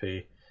quite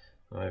happy.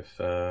 I've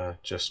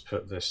just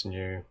put this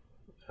new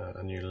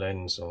a new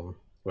lens on.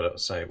 Well, I'll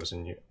say it was a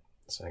new.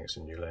 Saying it's a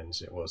new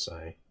lens. It was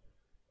a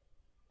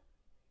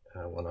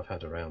one I've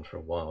had around for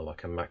a while,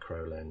 like a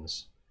macro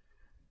lens,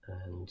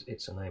 and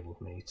it's enabled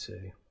me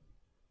to.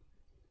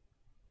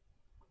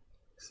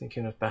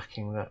 Thinking of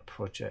backing that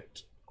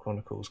Project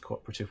Chronicles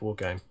cooperative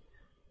wargame.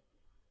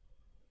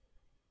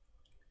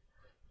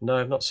 No,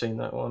 I've not seen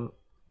that one,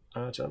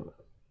 Adam.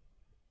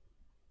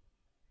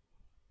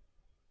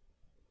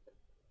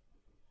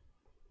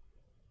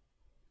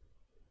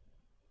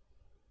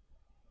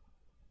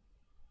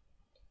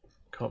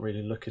 Can't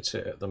really look at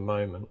it at the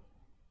moment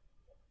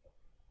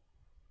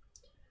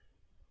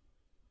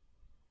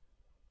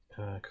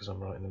because I'm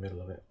right in the middle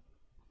of it.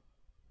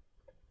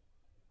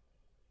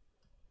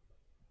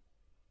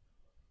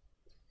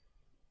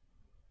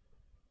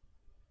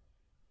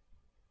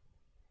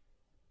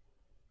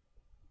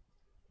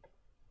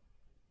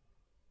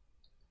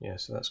 Yeah,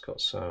 so that's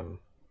got some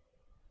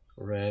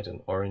red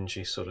and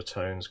orangey sort of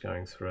tones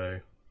going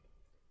through.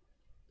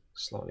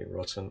 Slightly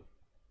rotten.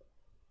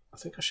 I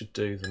think I should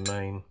do the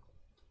main.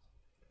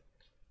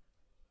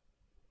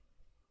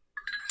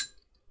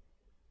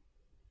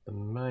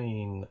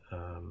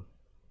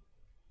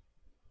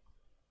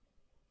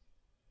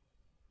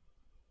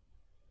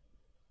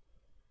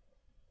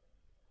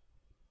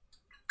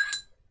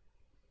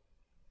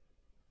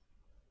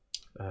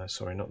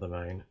 sorry, not the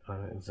main,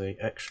 the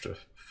extra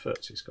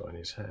foot he's got in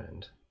his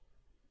hand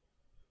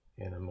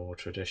in a more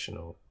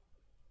traditional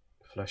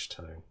flesh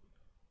tone,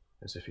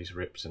 as if he's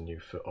ripped a new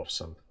foot off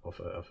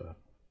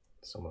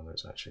someone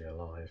that's actually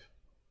alive.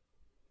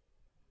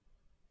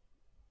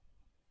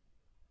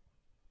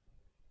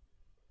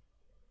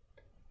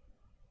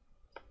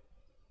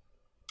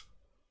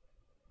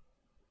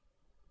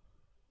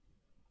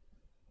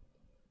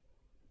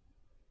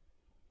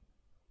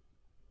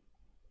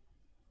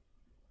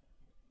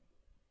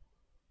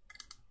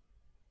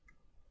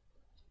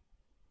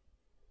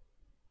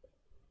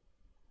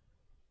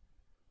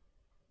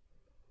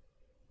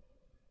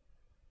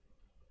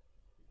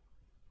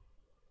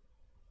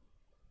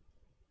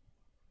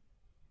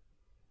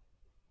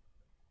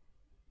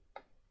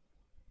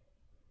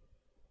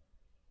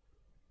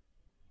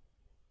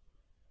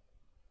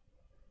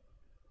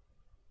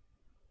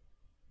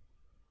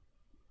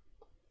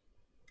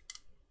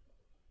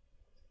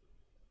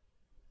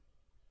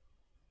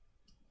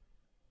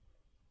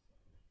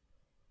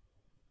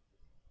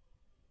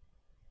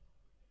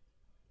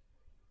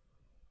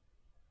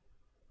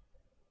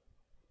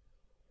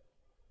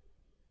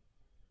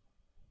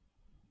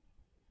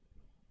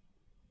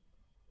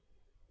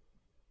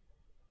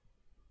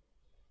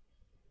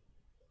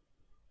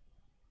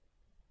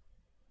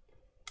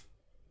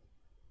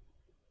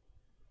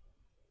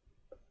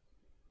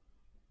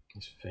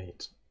 His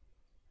feet.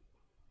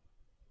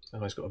 Oh,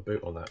 he's got a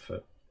boot on that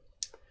foot.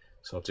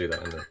 So I'll do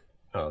that in the...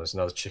 Oh, there's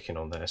another chicken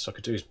on there. So I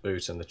could do his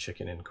boot and the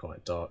chicken in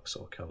quite dark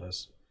sort of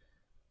colours.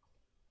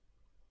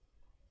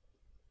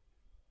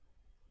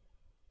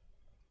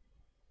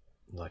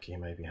 Like he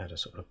maybe had a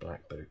sort of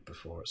black boot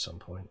before at some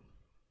point.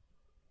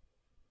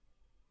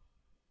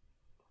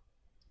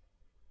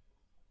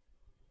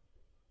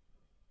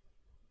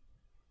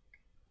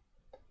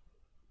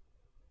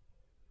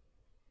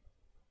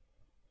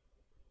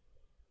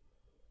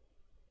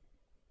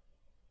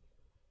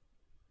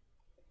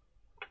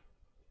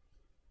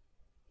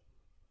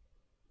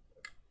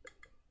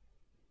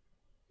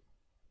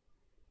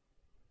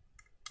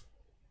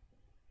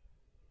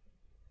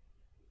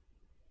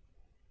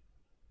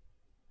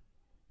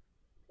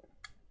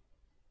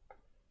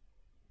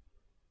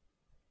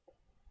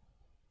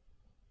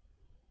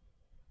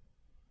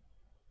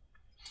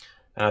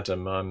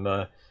 Adam,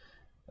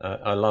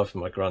 I love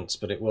my grunts,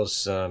 but it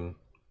was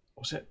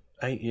it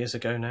 8 years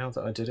ago now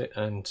that I did it,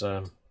 and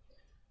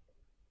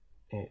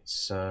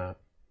it's I'm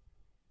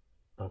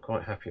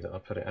quite happy that I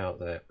put it out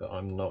there, but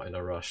I'm not in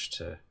a rush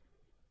to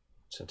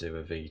do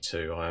a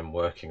V2. I am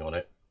working on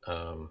it,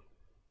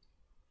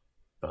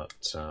 but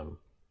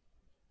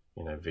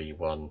you know,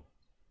 V1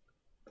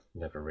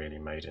 never really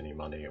made any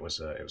money. It was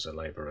a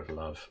labour of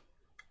love.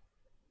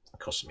 It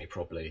cost me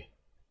probably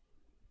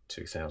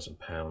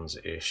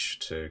 £2,000-ish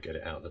to get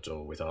it out the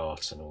door with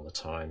art and all the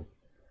time.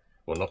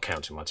 Well, not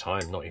counting my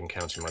time, not even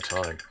counting my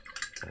time.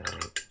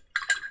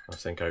 I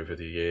think over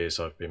the years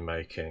I've been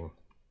making,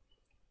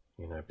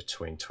 you know,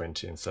 between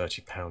 £20 and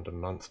 £30 a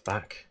month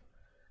back.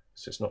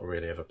 So it's not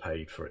really ever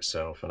paid for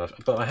itself.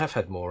 But I have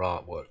had more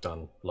artwork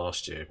done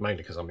last year,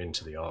 mainly because I'm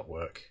into the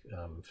artwork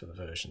for the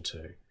version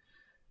 2,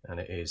 and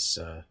it is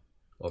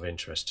of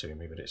interest to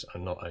me, but it's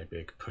not a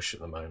big push at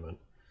the moment.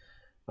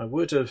 I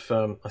would have,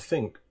 I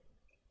think,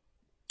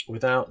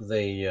 without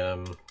the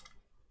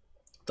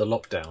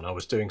lockdown, I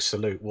was doing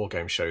Salute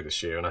Wargame Show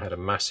this year, and I had a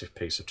massive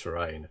piece of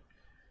terrain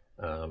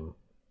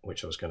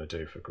which I was going to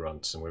do for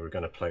grunts, and we were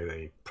going to play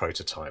the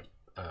prototype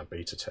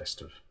beta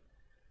test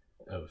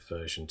of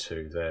version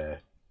 2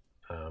 there,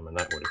 and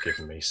that would have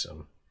given me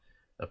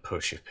a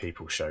push if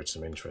people showed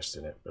some interest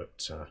in it.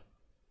 But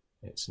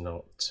it's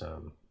not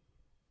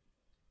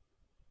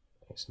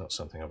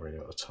something I've really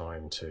got the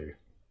time to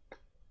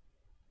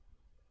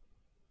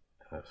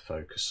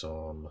focus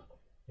on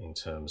in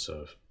terms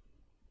of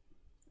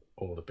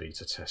all the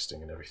beta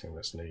testing and everything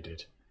that's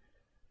needed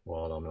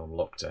while I'm on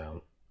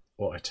lockdown.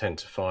 What I tend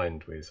to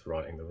find with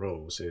writing the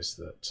rules is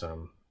that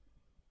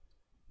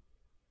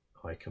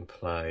I can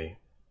play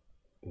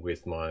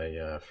with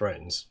my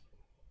friends,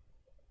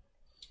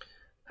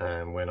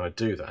 and when I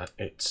do that,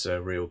 it's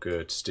a real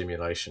good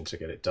stimulation to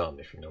get it done,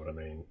 if you know what I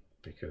mean,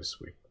 because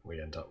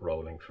we end up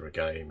rolling for a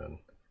game,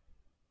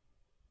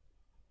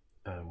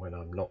 and when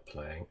I'm not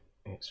playing,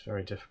 it's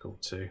very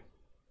difficult to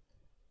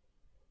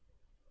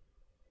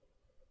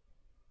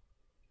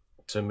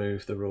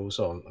move the rules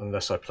on,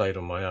 unless I played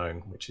on my own,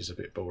 which is a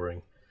bit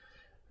boring.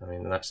 I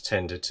mean, that's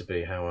tended to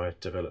be how I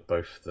developed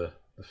both the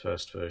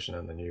first version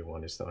and the new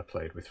one, is that I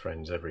played with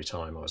friends every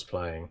time I was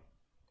playing,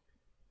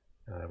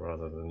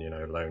 rather than, you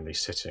know, lonely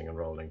sitting and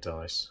rolling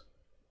dice.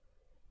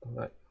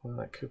 Well,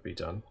 that could be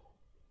done.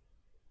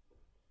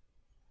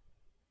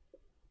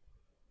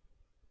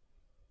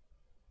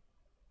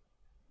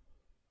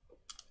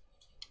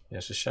 Yeah,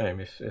 it's a shame.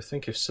 I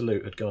think if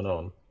Salute had gone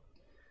on,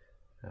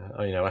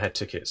 you know, I had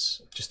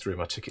tickets, just threw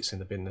my tickets in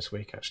the bin this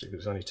week actually,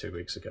 because it was only 2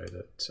 weeks ago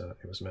that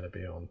it was meant to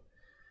be on.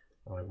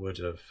 I would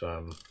have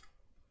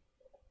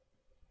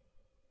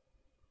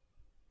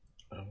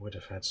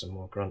had some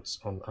more grunts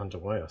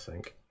underway, I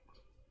think.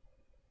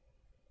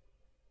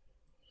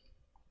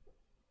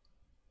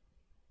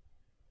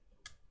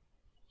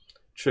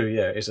 True,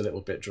 yeah, it is a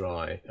little bit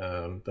dry,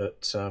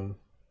 but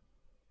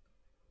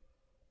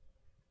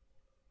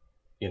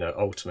you know,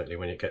 ultimately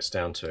when it gets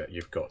down to it,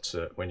 you've got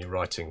to, when you're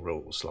writing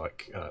rules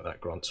like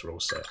that Grunts rule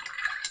set,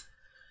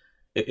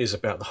 it is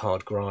about the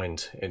hard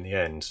grind in the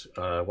end.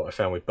 What I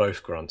found with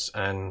both Grunts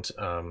and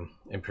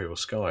Imperial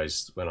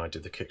Skies when I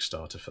did the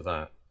Kickstarter for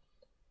that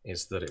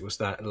is that it was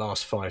that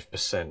last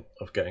 5%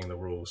 of getting the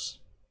rules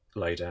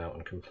laid out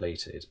and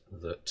completed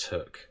that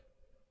took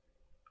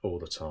all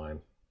the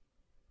time.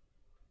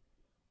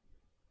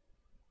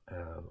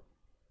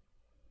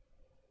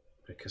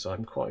 Because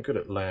I'm quite good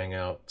at laying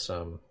out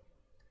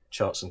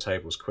charts and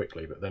tables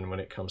quickly, but then when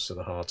it comes to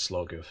the hard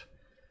slog of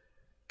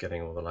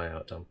getting all the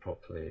layout done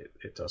properly,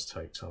 it does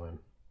take time.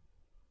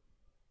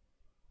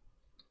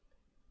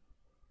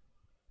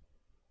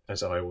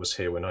 As I always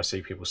hear when I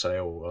see people say,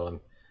 oh,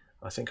 well,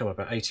 I think I'm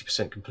about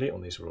 80% complete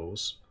on these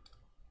rules.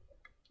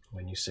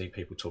 When you see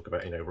people talk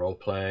about, you know,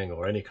 role-playing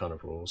or any kind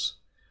of rules,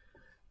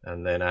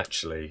 and then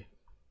actually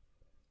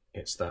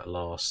it's that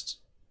last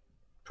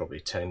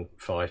probably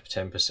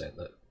 5–10%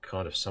 that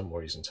kind of some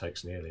reason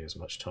takes nearly as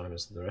much time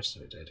as the rest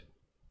of it did.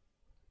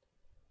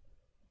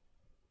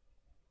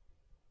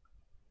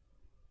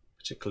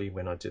 Particularly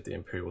when I did the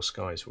Imperial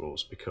Skies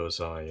rules, because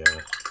I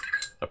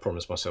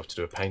promised myself to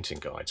do a painting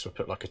guide, so I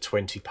put like a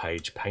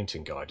 20-page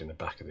painting guide in the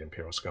back of the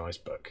Imperial Skies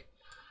book,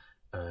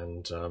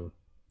 and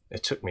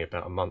it took me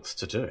about a month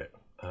to do it,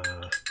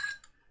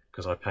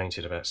 because I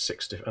painted about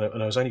 6 different,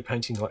 and I was only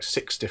painting like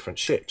 6 different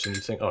ships, and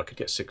you think, oh, I could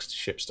get 6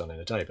 ships done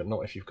in a day, but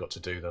not if you've got to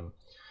do them,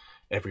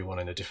 everyone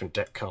in a different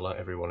deck colour,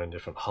 everyone in a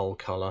different hull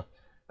colour,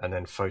 and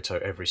then photo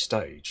every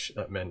stage.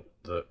 That meant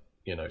that,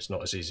 you know, it's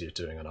not as easy as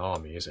doing an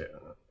army, is it?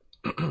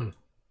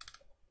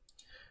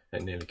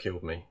 It nearly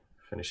killed me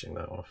finishing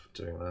that off,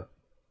 doing that.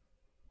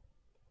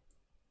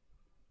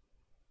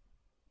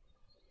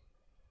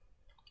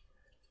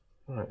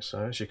 Right,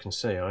 so as you can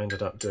see, I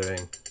ended up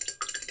doing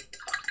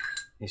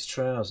these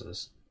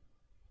trousers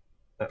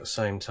at the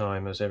same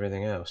time as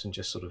everything else, and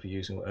just sort of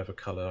using whatever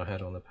colour I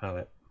had on the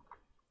palette.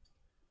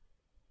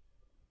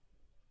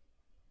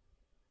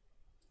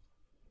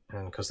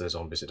 And because they're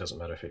zombies, it doesn't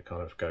matter if it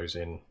kind of goes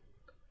in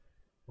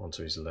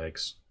onto his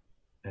legs.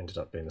 Ended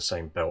up being the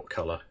same belt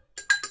colour.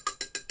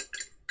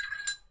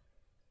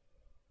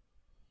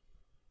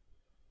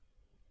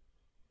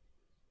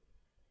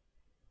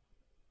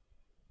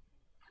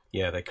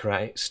 Yeah, they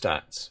create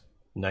stats,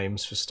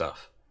 names for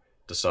stuff,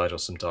 decide on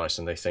some dice,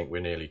 and they think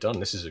we're nearly done,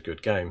 this is a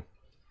good game.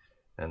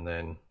 And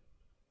then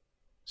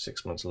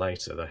 6 months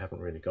later, they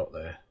haven't really got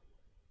there.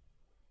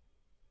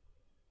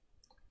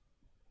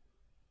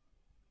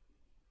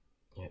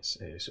 It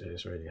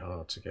is really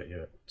hard to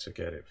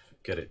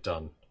get it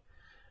done.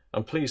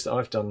 I'm pleased that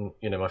I've done,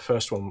 you know, my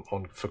first one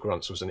for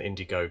Grunts was an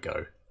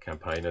Indiegogo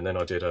campaign, and then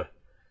I did a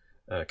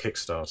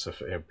Kickstarter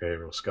for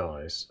Imperial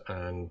Skies,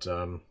 and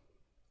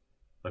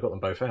I got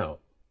them both out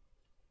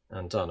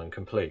and done and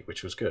complete,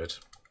 which was good.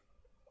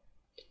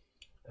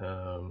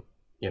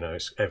 You know,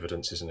 it's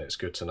evidence, isn't it? It's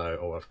good to know,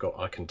 oh,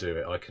 I can do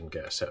it, I can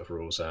get a set of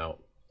rules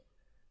out,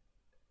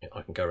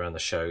 I can go around the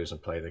shows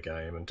and play the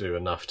game and do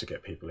enough to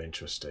get people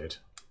interested.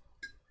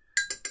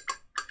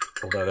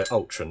 Although they're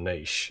ultra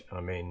niche,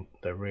 I mean,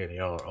 they really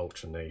are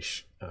ultra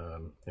niche,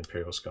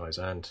 Imperial Skies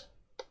and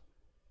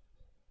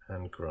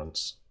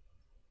Grunts.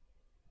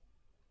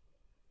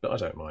 But I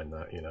don't mind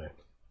that, you know.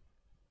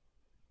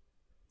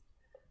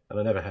 And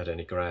I never had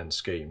any grand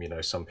scheme, you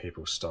know. Some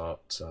people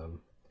start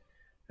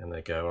and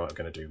they go, oh, I'm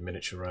going to do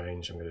miniature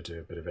range, I'm going to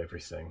do a bit of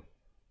everything.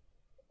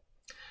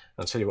 And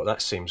I'll tell you what,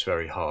 that seems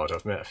very hard.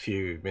 I've met a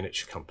few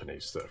miniature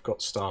companies that have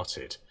got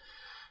started,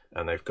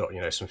 and they've got, you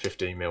know, some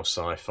 15mm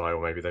sci-fi,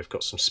 or maybe they've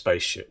got some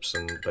spaceships,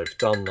 and they've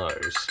done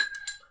those.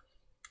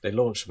 They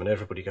launch them and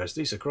everybody goes,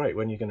 these are great,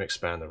 when are you going to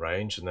expand the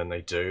range? And then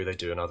they do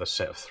another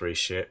set of 3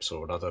 ships,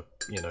 or another,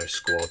 you know,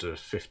 squad of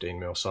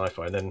 15mm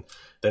sci-fi, and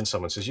then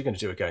someone says, you're going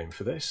to do a game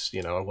for this?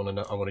 You know, I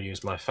want to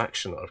use my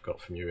faction that I've got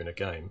from you in a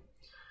game.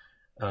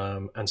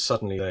 And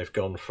suddenly they've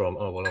gone from,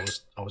 oh well,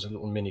 I was a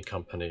little mini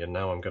company, and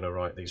now I'm going to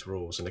write these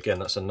rules. And again,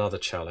 that's another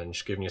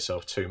challenge, giving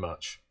yourself too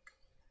much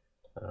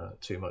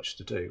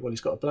to do. Well,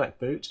 he's got a black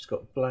boot, he's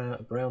got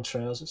brown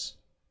trousers.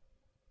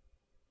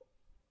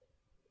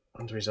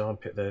 Under his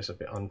armpit there's a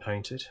bit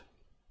unpainted.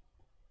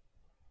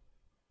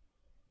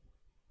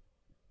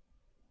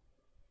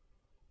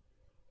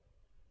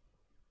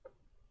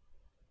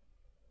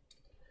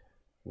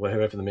 Well,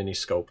 whoever the mini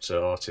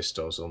sculptor artist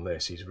does on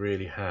this, he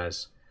really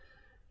has,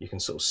 you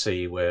can sort of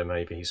see where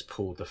maybe he's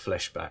pulled the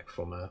flesh back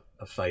from a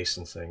face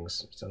and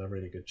things. He's done a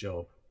really good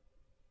job.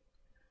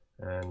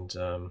 And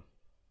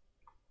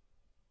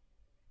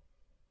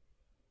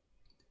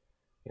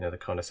you know, the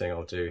kind of thing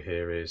I'll do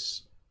here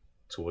is,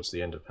 towards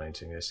the end of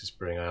painting this, is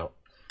bring out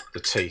the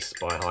teeth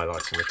by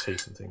highlighting the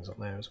teeth and things on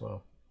there as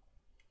well.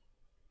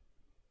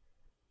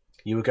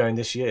 You were going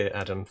this year,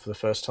 Adam, for the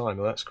first time.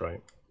 Well, that's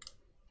great.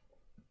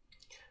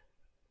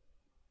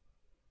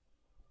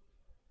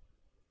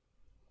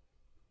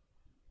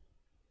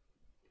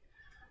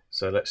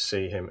 So let's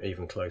see him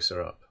even closer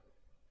up.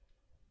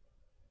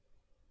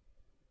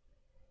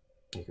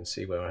 You can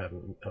see where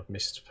I've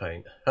missed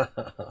paint.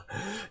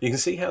 You can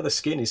see how the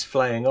skin is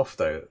flaying off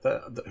though.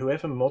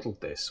 Whoever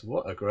modelled this,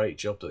 what a great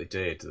job that they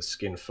did. The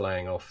skin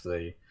flaying off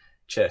the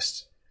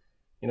chest.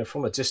 You know,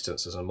 from a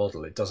distance as a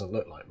model, it doesn't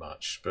look like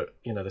much, but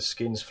you know, the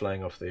skin's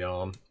flaying off the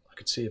arm. I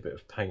could see a bit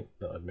of paint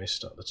that I'd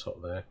missed up the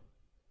top there.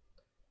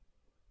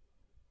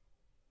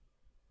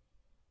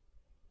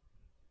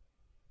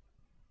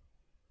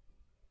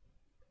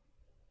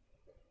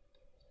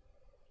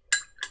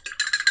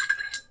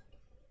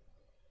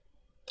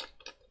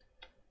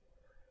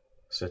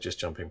 So just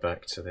jumping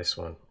back to this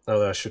one.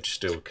 Although I should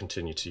still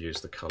continue to use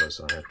the colours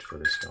I had for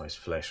this guy's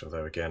flesh,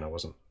 although again I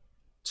wasn't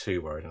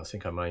too worried. And I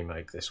think I may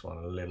make this one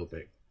a little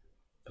bit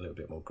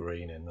more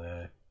green in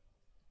there.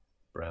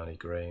 Browny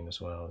green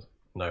as well.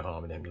 No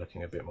harm in him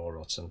looking a bit more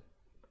rotten.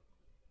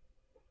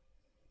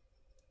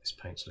 This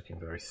paint's looking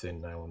very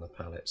thin now on the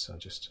palette, so I'll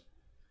just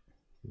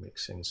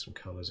mix in some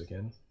colours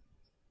again.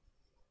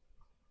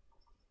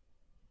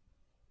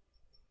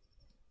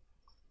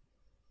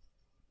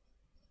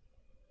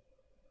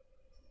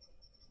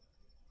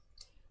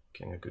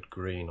 Getting a good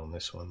green on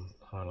this one,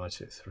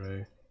 highlight it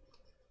through.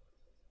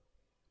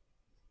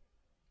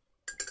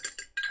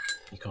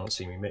 You can't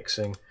see me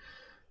mixing,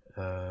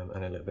 and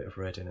a little bit of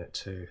red in it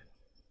too,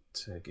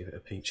 to give it a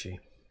peachy,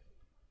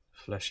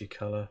 fleshy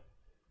colour.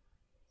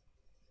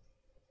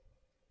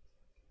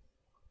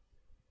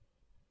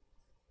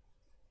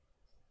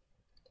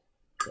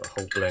 Got a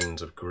whole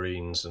blend of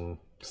greens and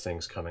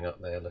things coming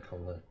up there, look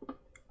on the...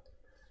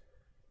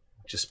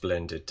 Just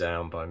blended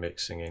down by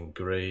mixing in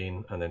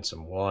green and then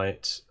some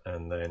white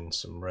and then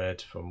some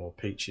red for a more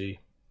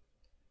peachy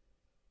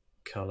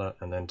colour,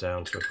 and then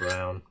down to a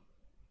brown.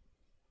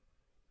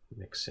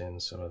 Mix in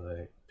some of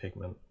the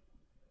pigment.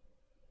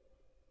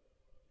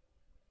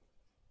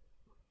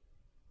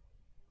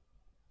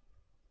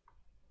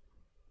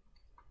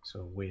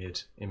 So a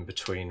weird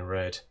in-between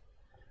red,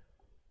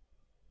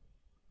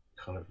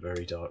 kind of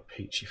very dark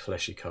peachy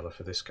fleshy colour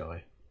for this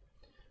guy.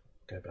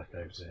 Go back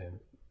over to him.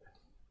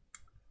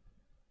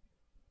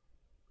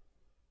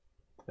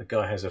 The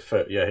guy has a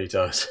foot, yeah he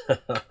does.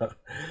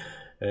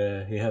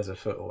 Yeah, he has a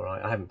foot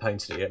alright. I haven't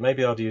painted it yet.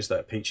 Maybe I'll use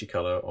that peachy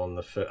colour on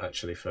the foot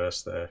actually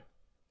first there.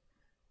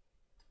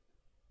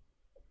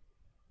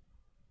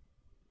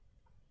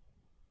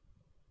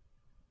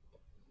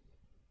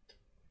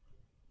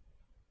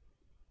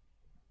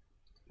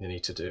 I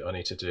need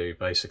to do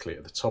basically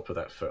at the top of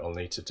that foot, I'll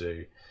need to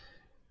do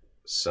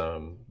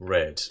some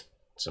red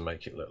to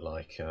make it look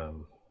like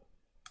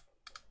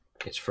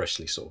it's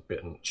freshly sort of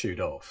bitten, chewed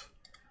off.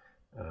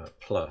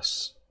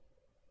 Plus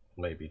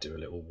maybe do a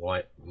little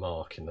white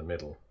mark in the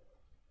middle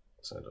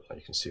so that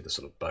you can see the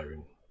sort of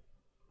bone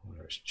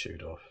where it's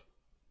chewed off,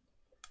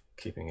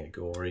 keeping it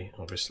gory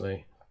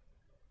obviously.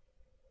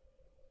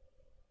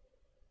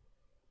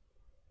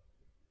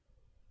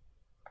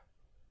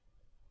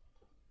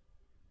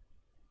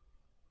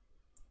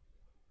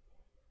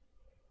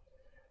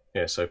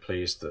 Yeah, so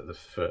pleased that the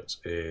foot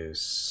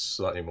is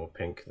slightly more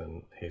pink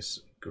than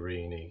his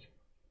greeny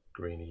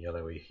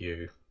yellowy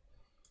hue.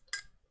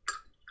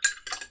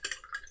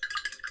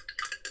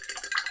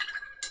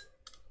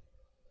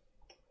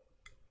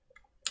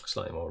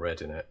 Slightly more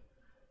red in it.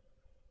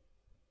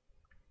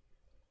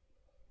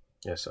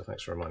 Yeah, so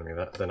thanks for reminding me of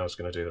that. Then I was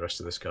going to do the rest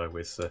of this guy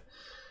with the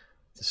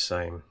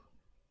same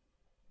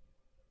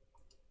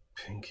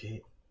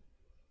pinky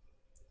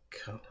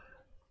colour.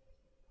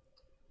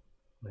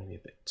 Maybe a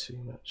bit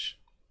too much.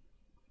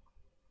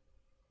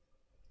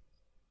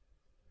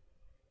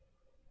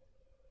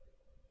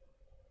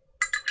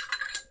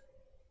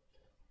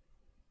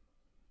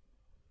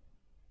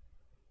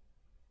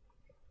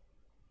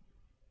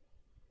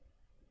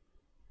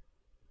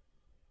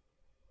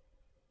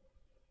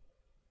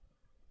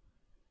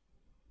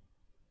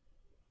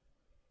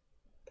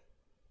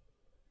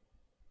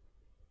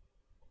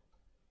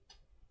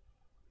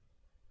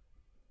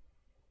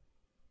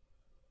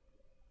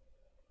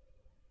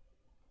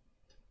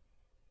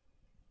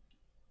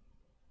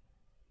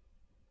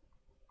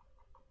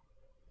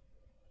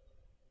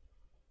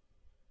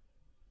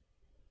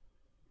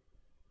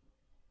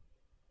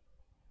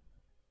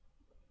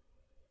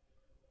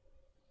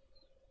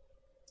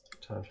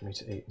 Time for me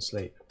to eat and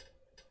sleep.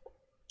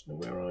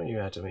 Where are you,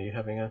 Adam? Are you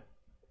having a... Are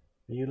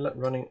you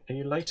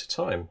later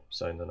time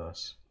zone than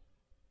us?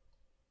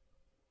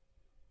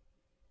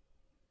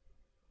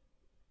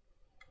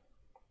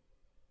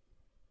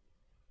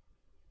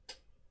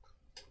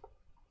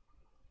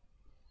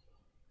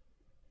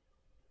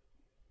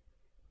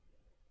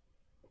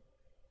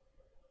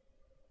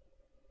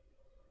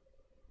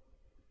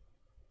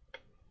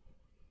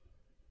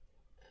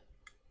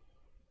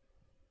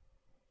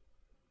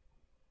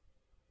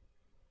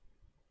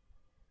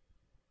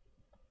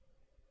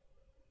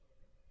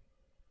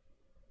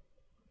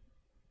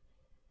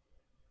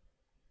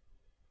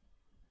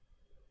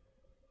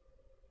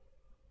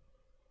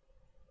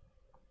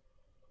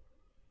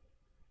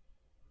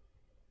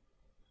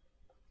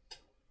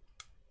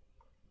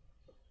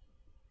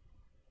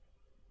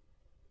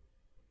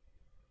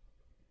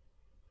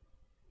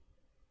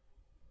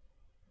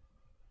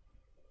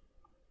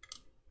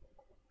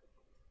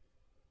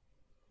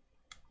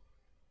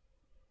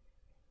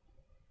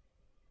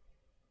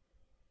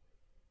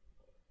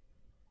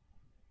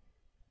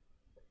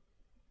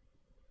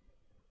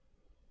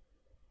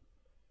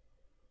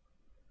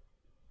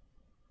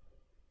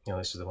 Now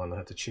this is the one that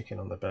had the chicken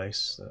on the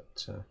base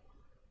that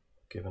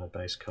given a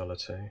base colour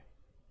to.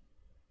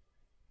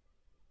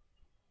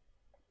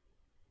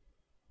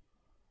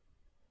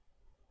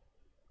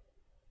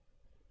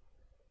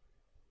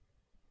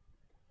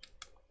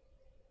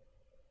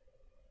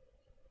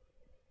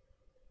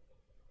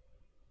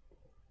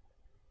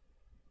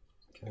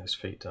 Get his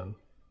feet done.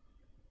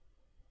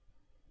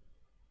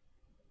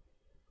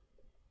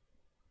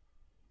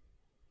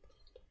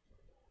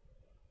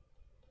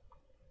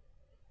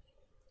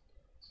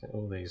 So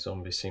all these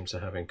zombies seem to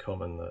have in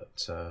common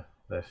that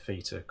their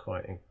feet are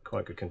in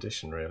quite good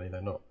condition really.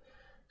 They're not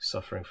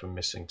suffering from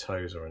missing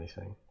toes or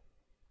anything.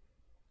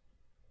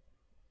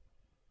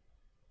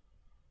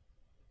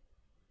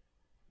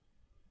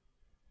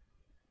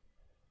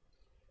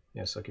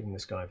 Yes, I've given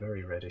this guy a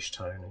very reddish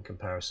tone in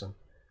comparison.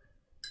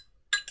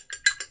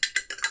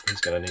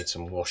 He's going to need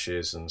some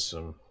washes and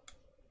some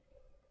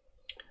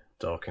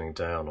darkening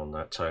down on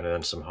that tone, and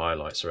then some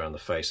highlights around the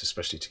face,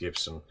 especially to give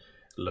some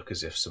look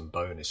as if some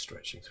bone is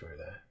stretching through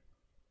there.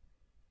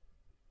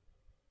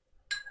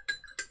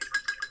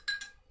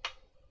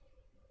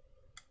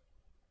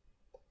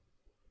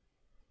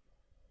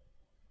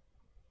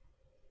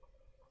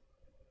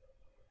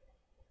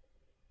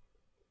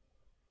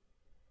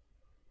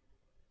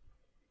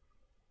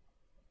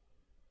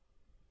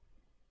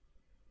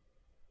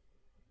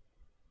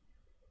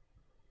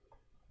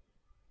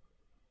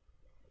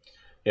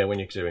 Yeah, when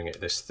you're doing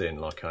it this thin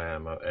like I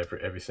am,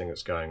 everything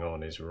that's going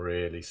on is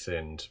really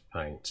thinned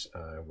paint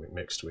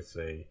mixed with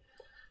the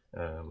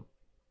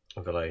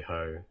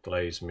Vallejo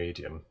glaze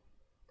medium,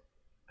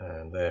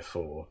 and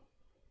therefore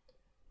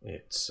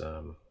it's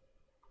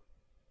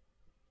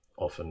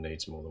often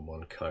needs more than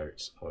one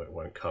coat, or it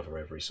won't cover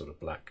every sort of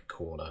black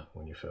corner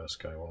when you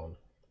first go on.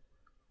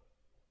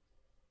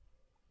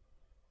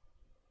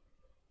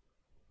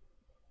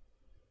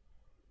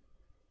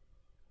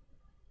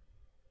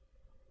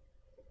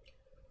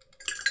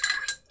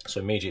 So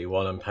immediately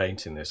while I'm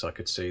painting this, I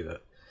could see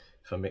that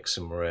if I mix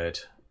some red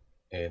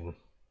in,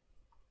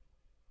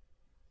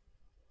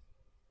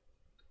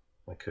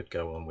 I could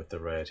go on with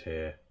the red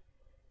here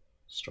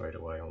straight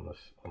away on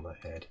the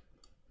head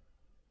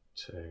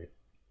to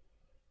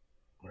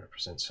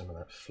represent some of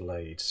that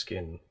flayed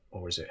skin,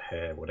 or is it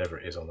hair, whatever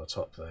it is on the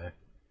top there,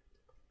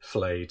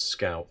 flayed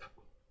scalp.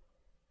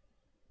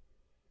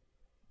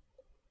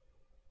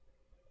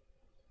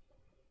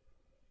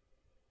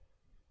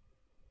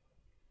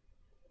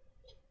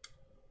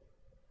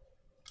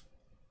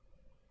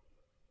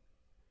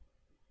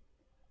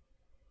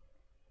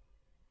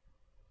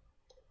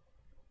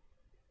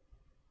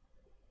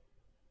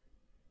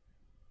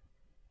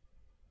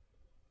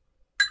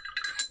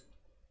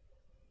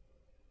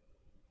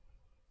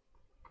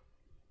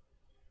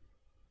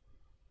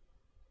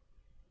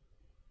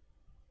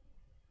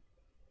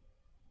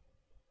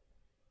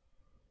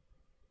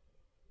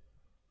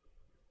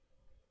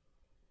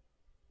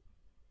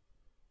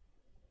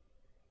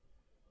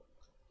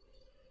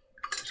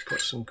 Got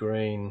some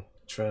green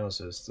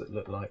trousers that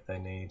look like they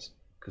need,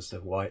 because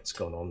the white's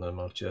gone on them,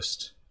 I'll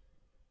just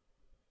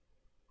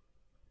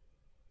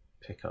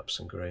pick up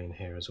some green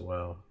here as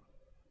well.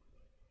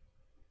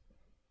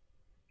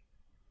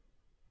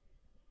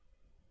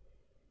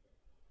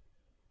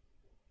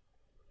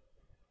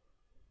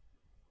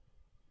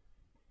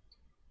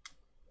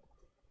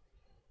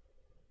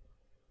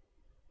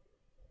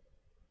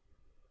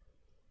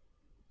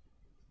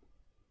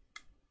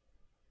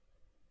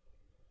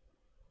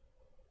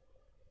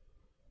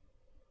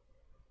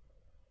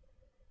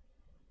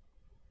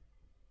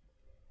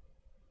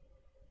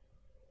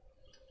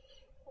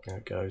 There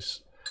it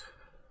goes.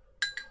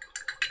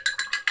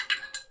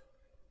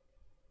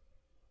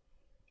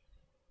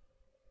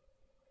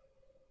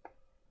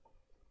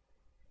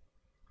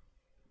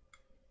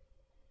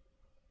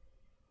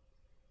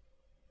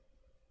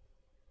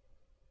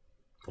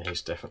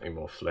 He's definitely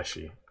more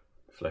fleshy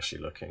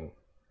looking,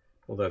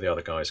 although the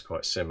other guy is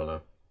quite similar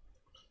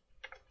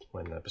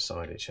when they're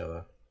beside each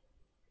other.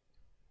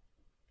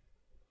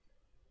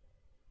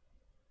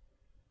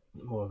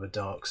 More of a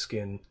dark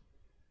skin,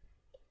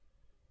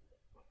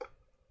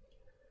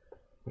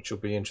 which will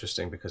be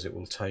interesting because it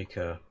will take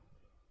a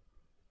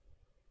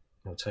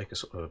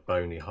sort of a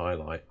bony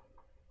highlight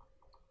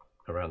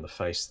around the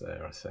face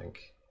there, I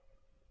think.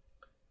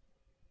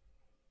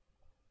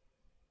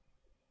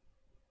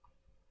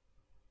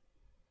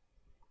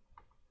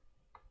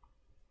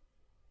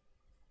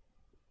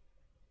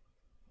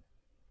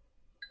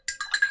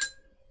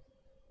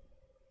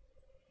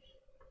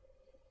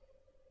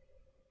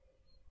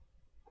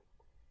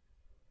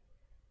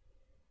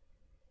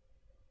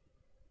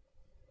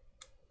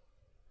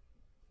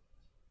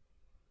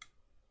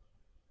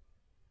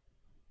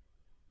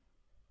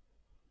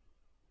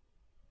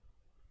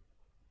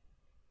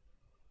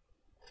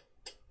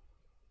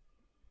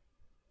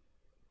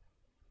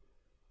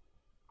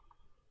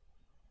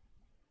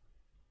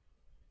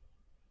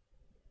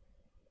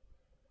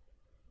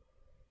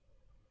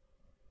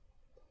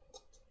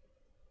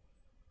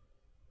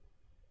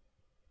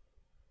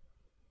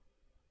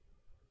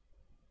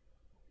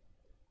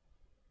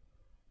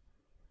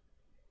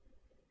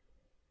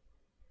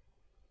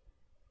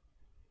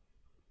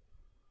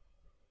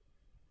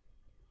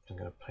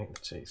 going to paint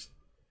the teeth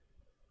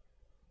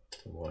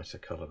a whiter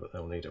colour, but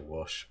they'll need a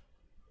wash.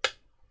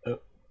 Oh.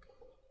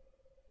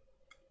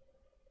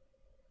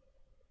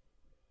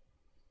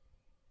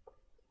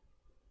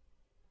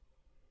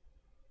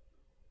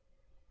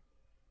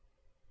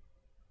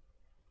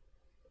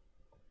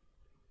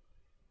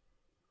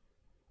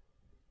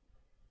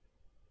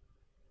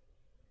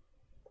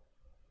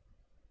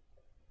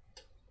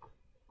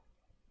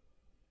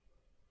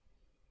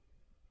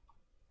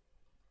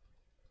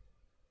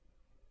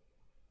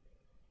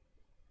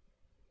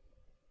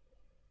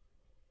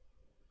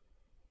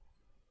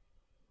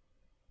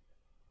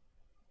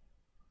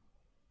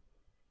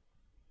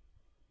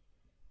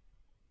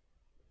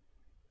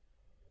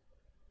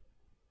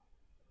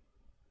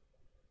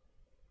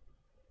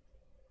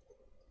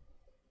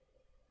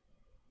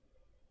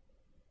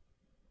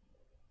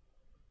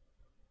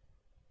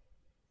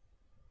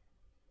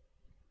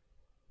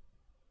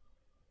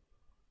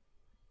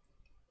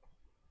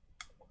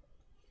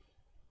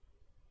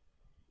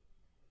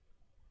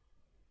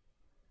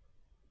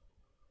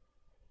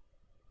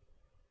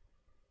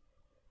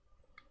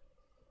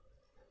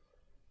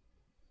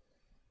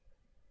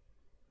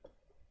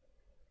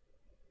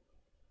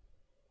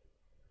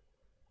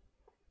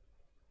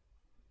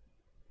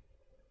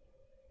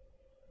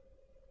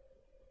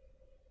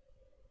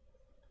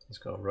 He's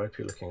got a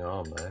ropey looking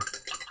arm there.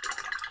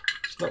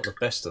 It's not the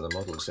best of the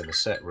models in the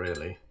set,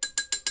 really.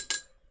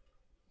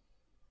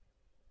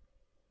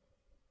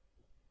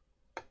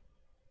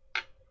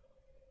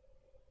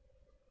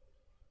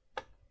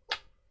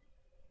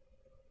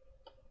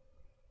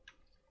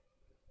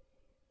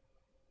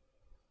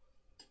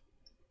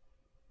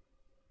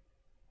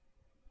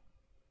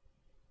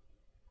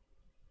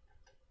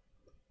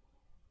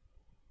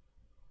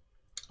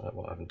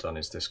 What I haven't done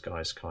is this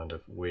guy's kind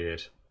of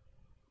weird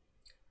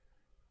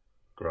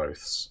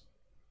growths.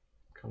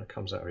 Kind of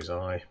comes out of his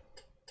eye.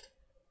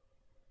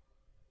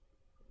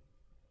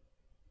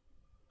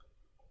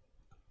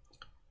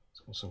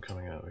 There's got some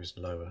coming out of his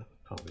lower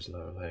part of his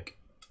lower leg.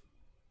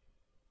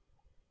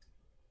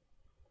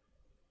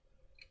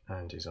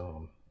 And his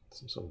arm.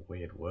 Some sort of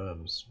weird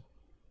worms.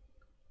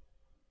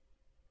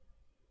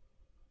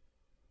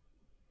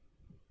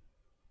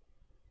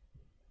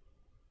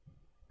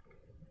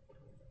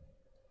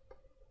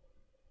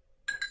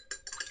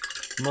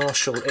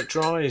 Marshall, it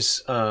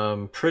dries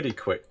pretty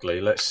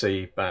quickly. Let's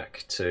see,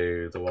 back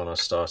to the one I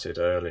started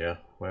earlier.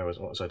 What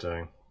was I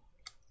doing?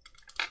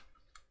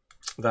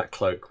 That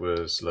cloak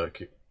was,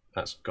 look,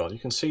 that's gone. You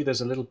can see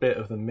there's a little bit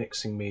of the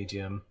mixing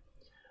medium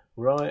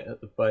right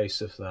at the base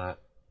of that.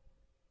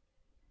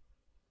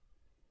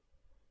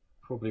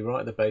 Probably right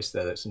at the base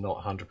there, that's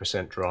not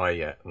 100% dry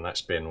yet, and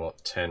that's been,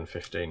 what,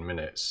 10-15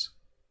 minutes.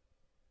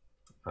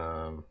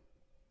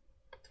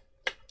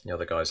 The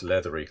other guy's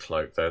leathery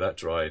cloak though, that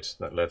dried,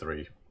 that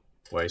leathery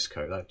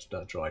waistcoat,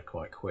 that dried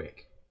quite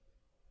quick.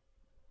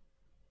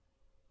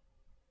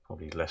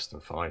 Probably less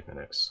than 5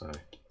 minutes, so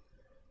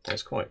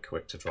it's quite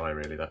quick to dry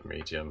really, that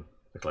medium,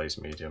 the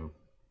glazed medium.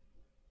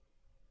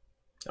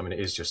 I mean, it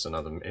is just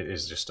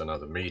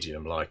another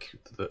medium like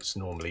that's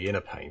normally in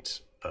a paint.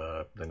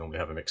 They normally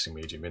have a mixing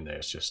medium in there,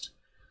 it's just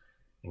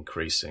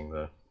increasing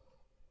the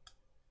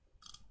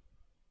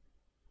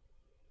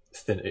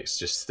it's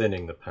just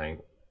thinning the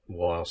paint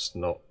whilst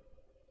not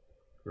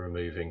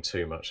removing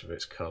too much of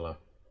its colour.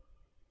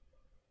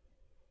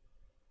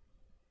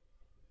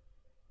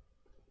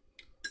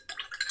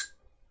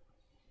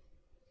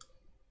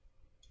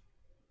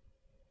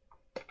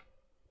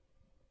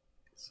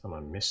 Some I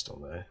missed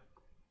on there.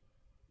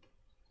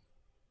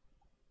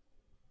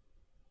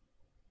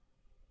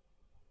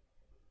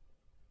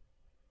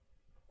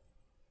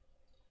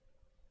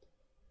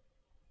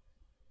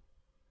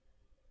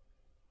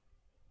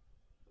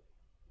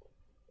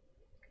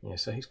 Yeah,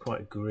 so he's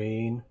quite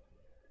green,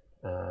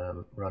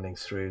 running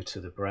through to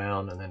the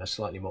brown, and then a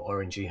slightly more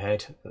orangey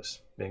head that's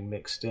being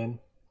mixed in.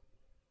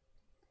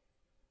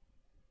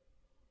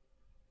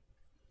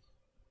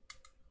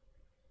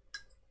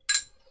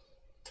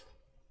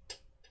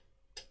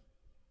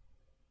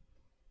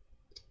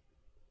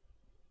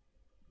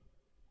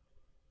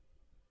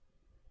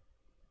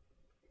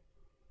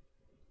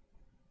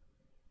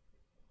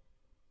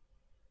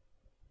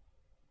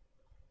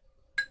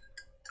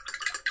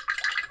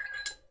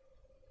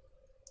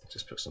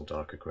 Just put some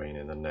darker green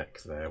in the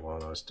neck there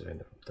while I was doing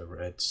the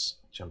reds,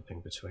 jumping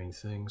between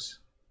things.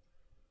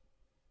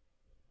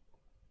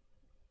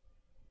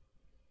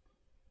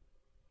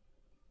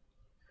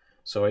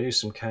 So I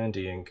used some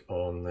candy ink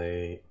on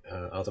the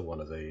other one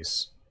of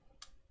these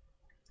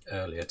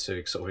earlier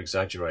to sort of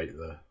exaggerate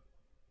the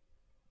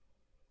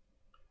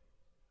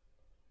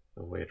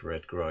weird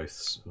red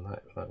growths, and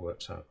that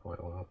worked out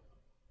quite well.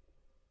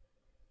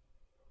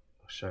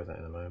 I'll show that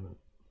in a moment.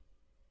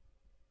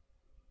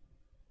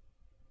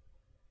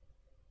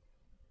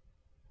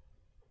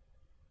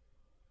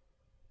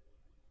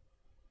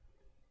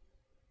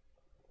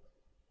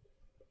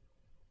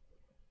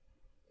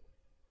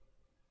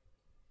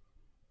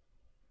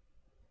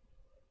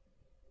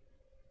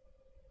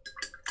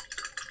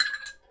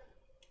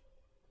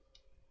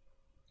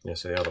 Yeah,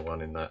 so the other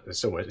one in that,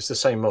 it's the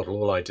same model.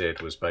 All I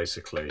did was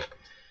basically,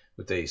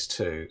 with these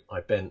two,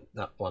 I bent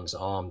that one's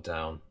arm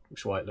down,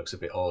 which is why it looks a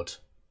bit odd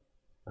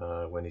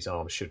when his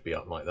arm should be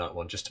up like that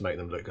one, just to make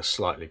them look a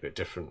slightly bit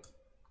different,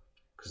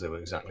 because they were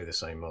exactly the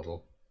same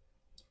model.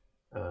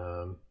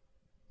 Yeah,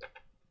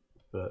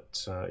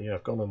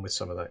 I've gone on with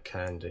some of that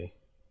candy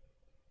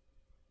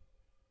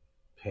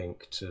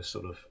pink to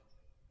sort of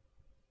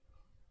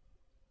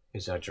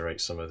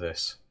exaggerate some of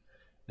this.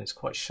 And it's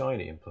quite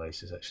shiny in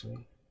places,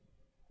 actually.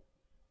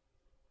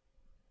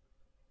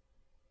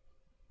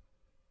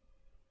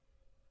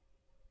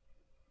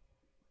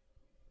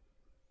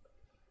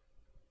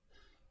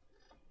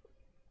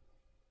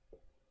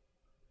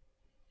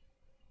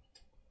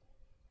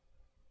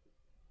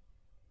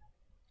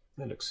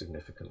 They look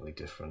significantly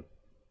different.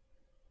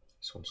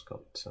 This one's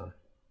got,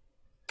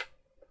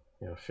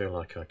 I feel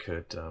like I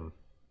could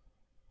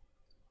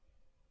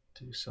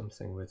do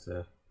something with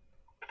the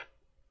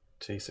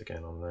teeth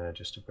again on there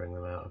just to bring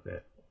them out a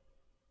bit.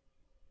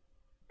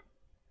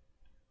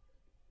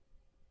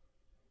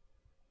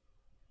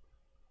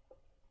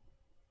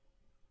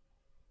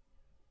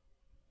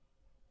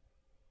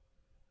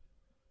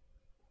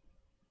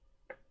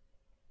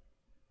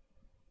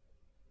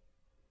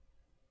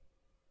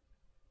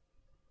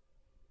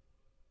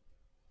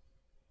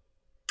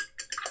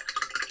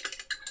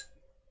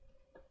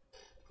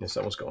 Yes,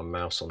 that one's got a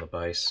mouse on the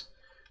base.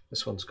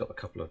 This one's got a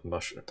couple of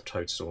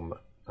toadstool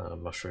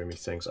mushroomy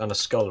things and a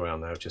skull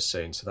around there I've just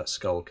seen, so that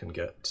skull can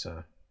get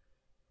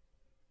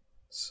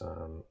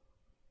some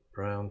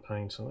brown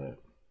paint on it.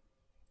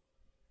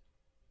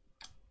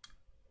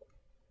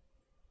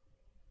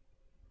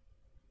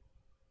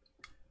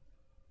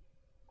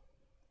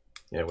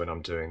 Yeah, when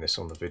I'm doing this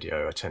on the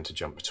video, I tend to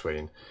jump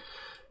between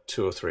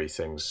 2 or 3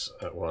 things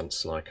at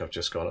once, like I've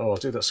just gone, oh, I'll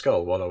do that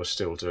skull while I was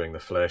still doing the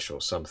flesh or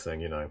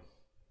something, you know.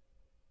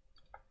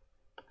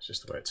 It's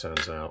just the way it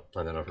turns out.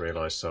 And then I've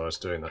realised, so I was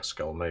doing that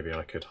skull, maybe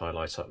I could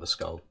highlight up the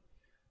skull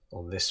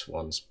on this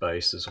one's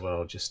base as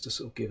well, just to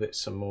sort of give it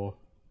some more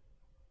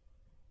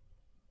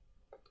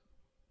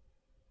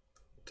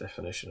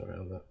definition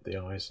around the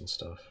eyes and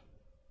stuff.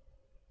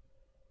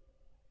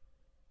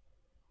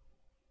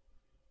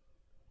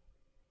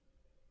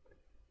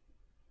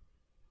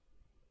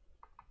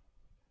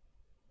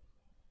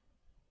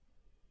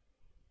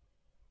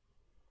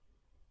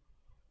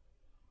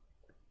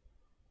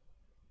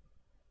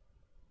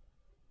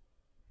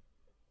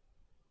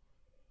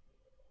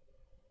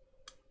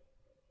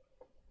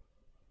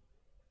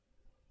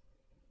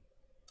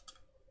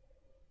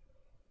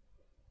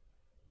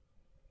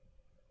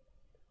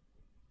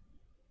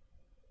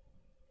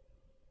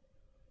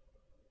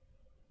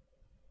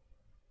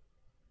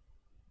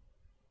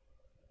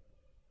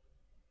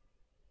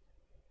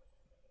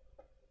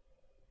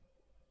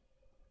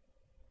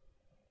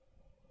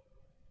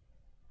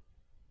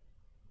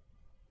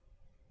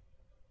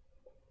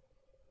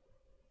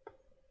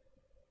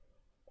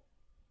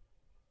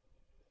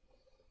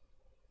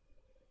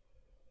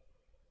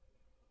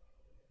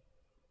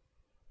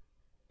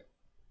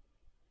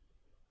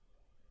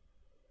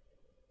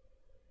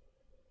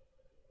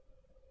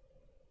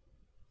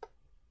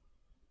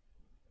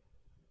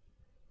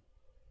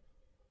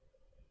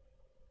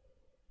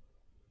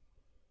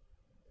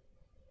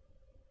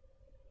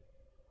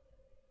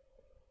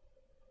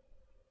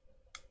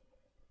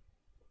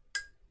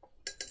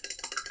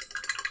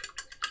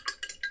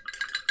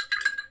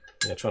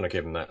 Yeah, trying to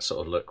give them that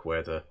sort of look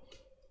where the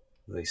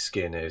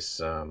skin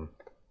is, in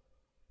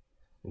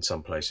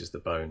some places the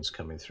bone's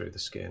coming through the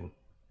skin,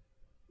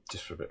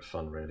 just for a bit of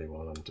fun really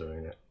while I'm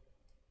doing it.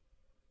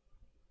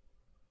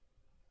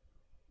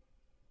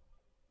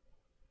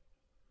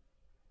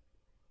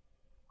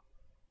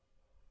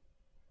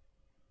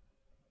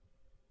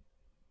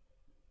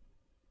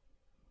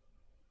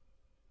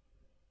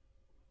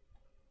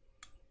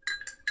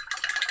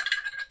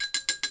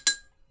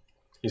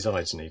 His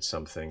eyes need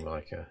something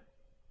like a,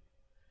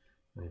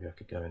 maybe I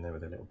could go in there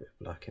with a little bit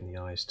of black in the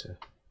eyes to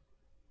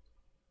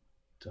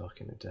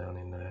darken it down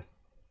in there.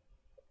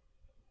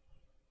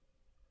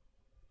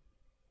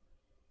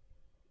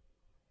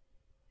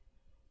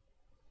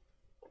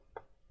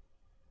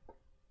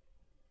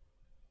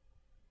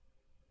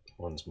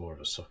 One's more of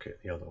a socket,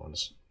 the other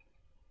one's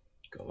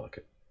got like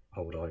an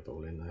old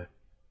eyeball in there.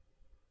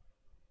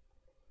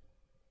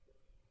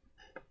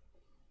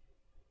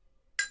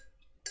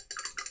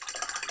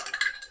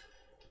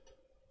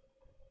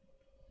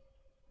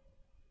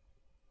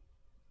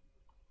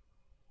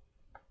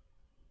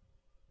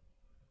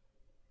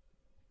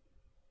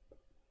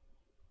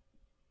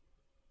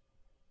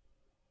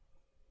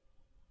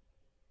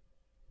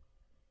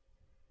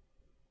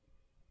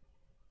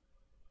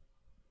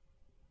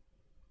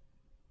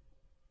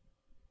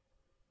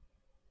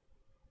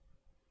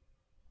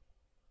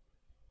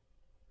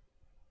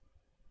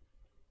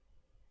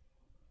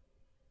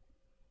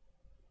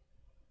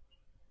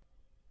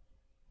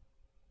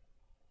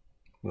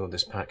 Will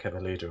this pack have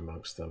a leader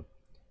amongst them?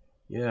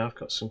 Yeah, I've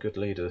got some good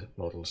leader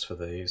models for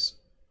these.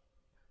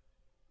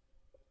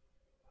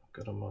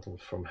 got a model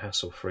from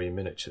Hassle-Free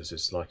Miniatures.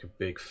 It's like a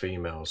big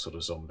female sort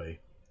of zombie,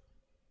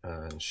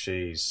 and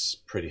she's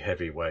pretty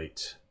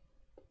heavyweight,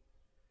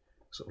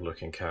 sort of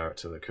looking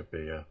character that could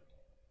be a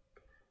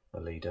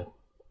leader.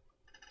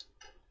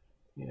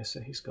 Yeah, so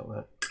he's got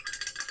that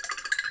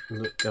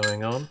look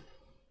going on.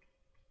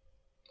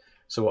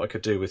 So what I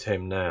could do with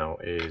him now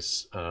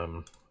is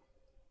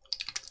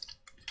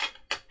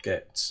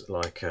get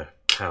like a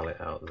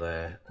palette out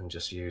there and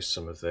just use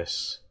some of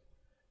this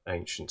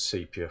ancient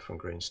sepia from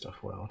Green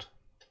Stuff World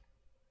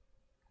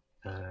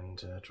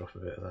and drop a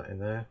bit of that in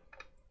there.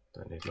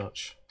 Don't need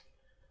much.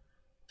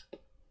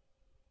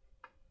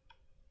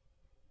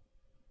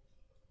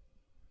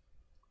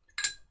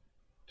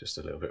 Just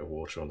a little bit of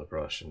water on the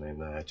brush and in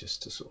there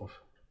just to sort of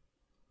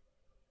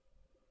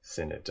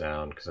thin it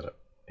down, because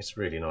it's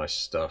really nice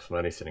stuff. I'm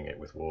only thinning it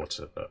with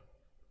water, but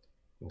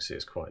you can see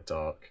it's quite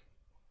dark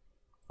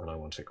and I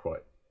want it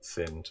quite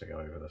thin to go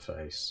over the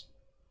face.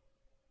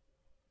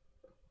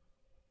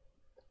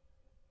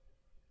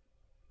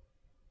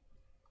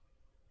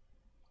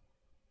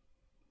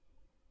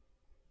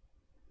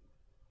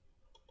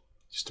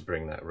 Just to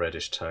bring that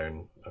reddish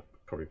tone. I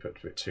probably put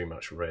a bit too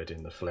much red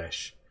in the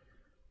flesh.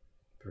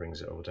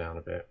 Brings it all down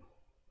a bit.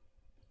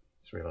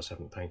 Just realised I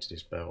haven't painted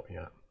his belt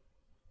yet.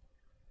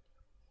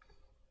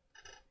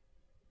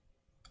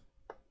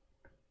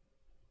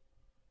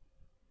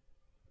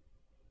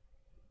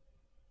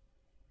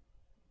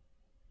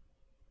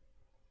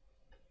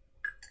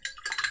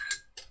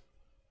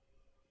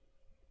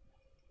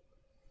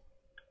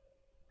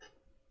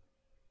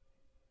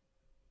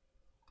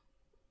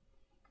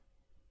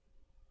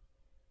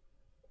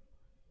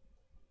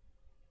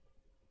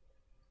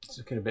 It's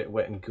looking a bit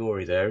wet and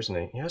gory there, isn't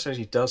he? He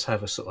actually does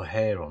have a sort of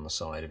hair on the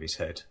side of his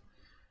head.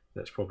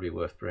 That's probably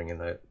worth bringing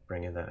that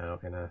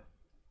out in a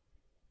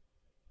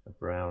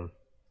brown.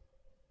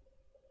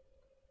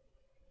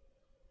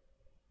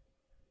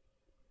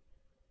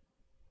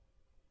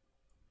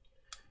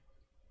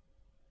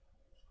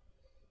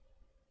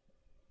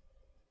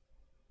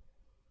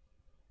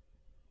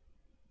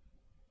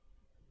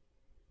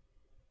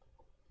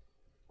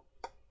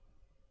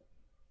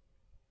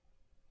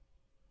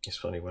 It's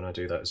funny, when I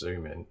do that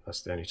zoom in,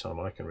 that's the only time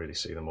I can really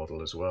see the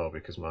model as well,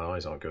 because my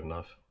eyes aren't good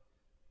enough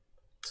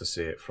to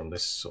see it from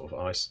this sort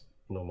of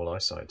normal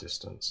eyesight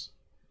distance.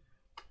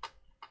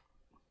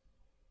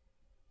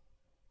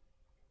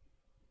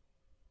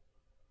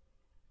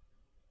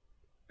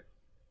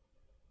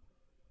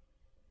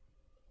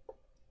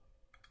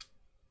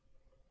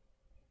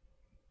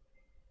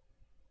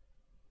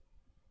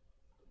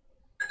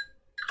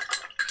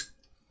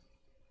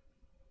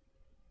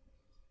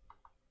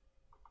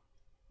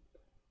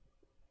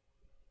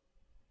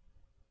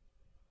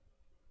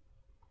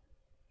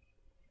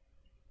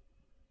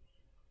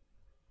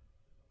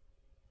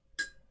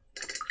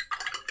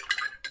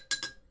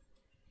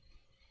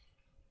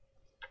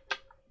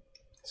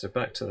 So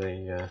back to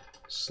the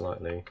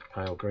slightly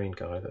pale green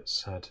guy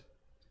that's had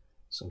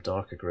some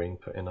darker green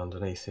put in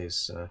underneath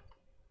his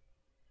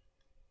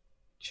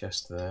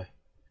chest there.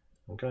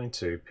 I'm going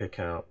to pick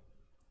out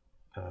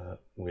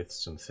with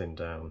some thinned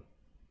down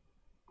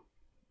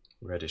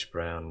reddish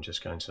brown, and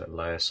just going to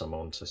layer some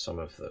onto some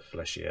of the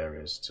fleshy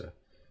areas to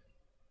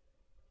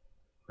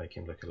make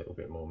him look a little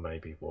bit more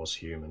maybe was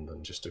human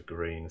than just a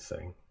green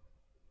thing.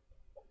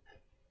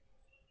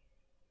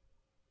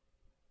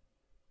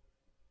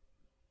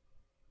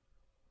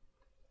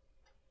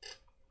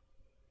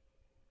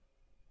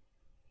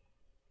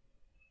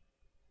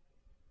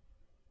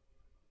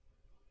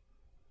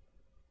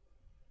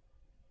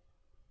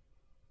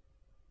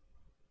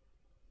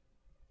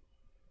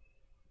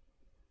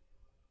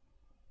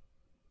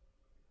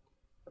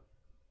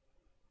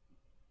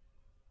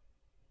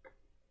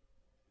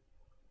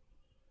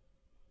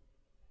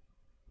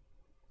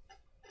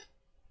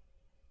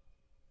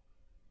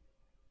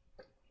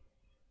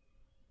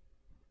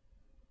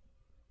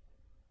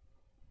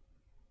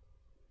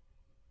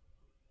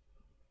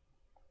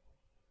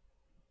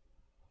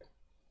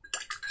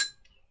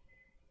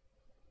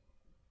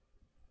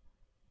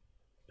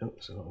 Oh,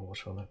 there's a lot of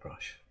water on that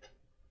brush.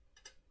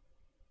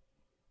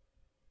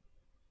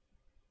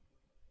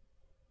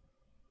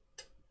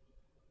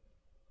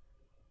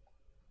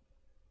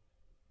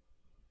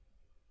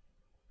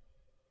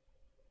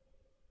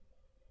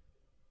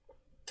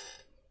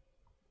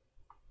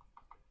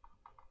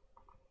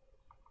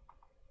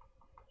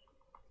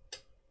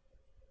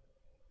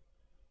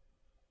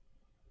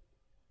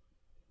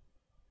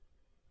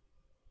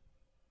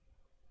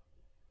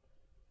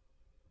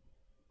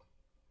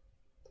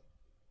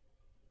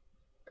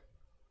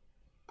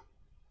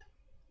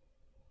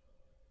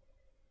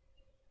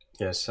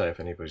 Yeah, so if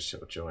anybody's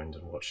sort of joined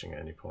and watching at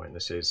any point,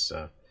 this is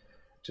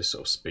just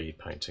sort of speed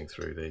painting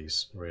through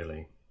these,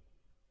 really.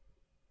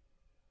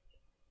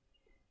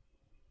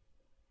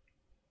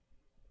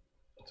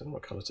 I don't know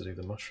what colour to do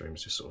the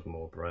mushrooms, just sort of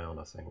more brown,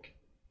 I think.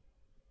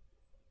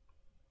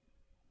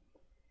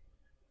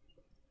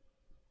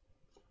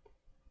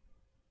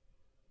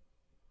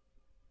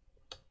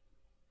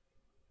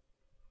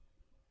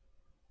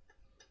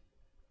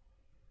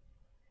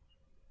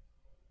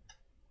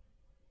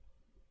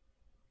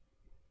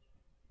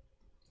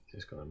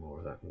 Just got more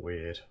of that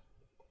weird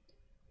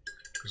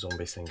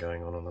zombie thing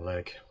going on the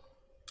leg.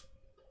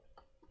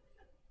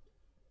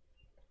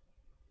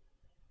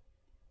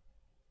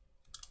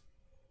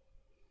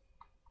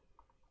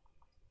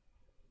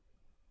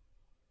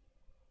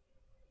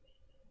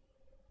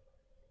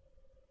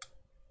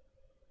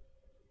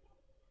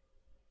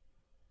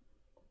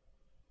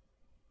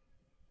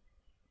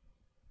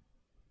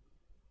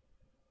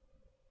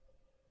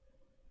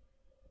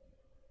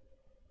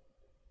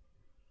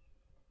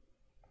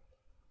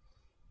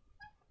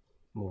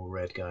 More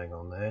red going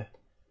on there.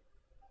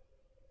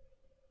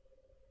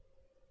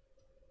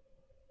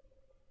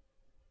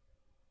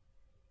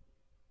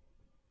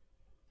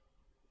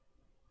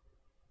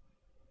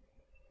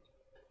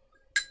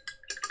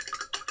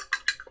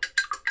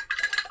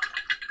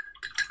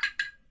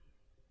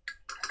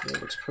 It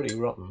looks pretty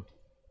rotten.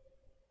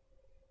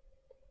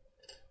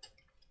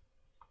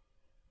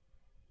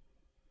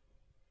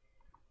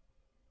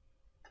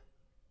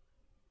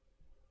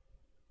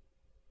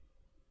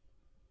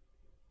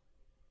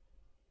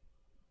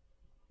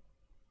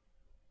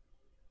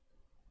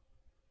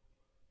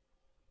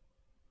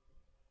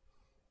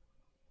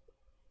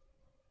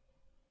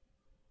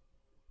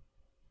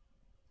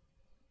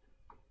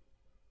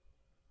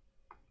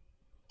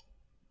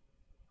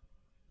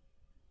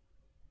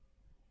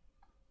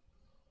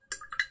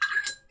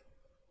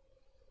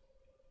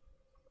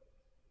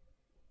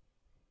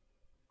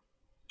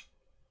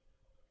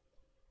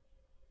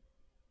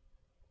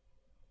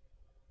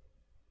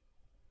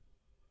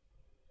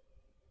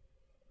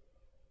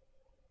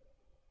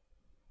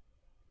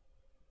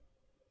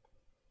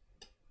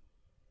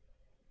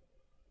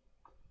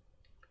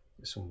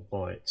 Some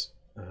white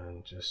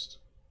and just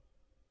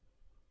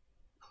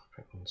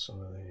put on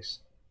some of these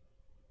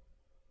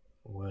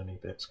wormy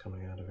bits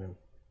coming out of him.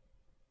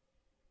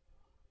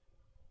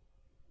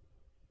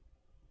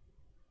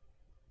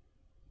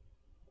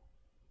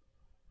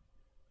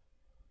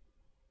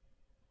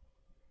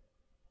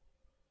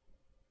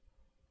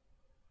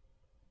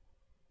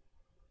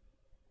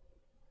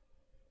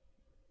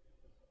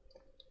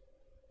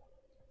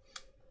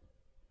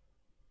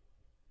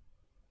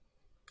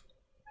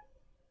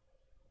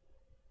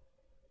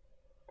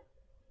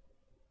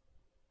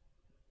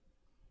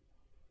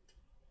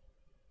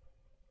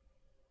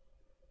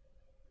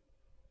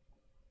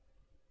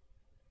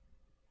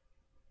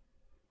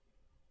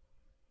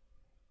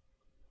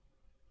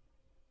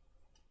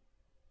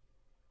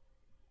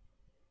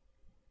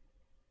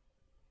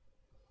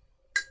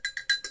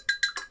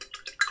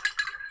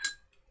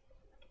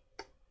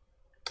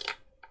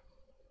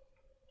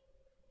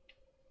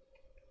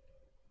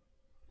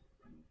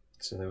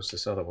 So there was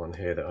this other one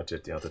here that I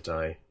did the other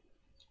day,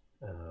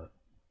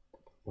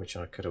 which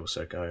I could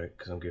also go,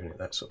 because I'm giving it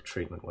that sort of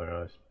treatment where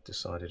I've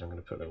decided I'm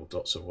going to put little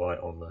dots of white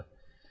on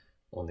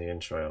the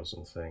entrails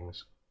and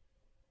things.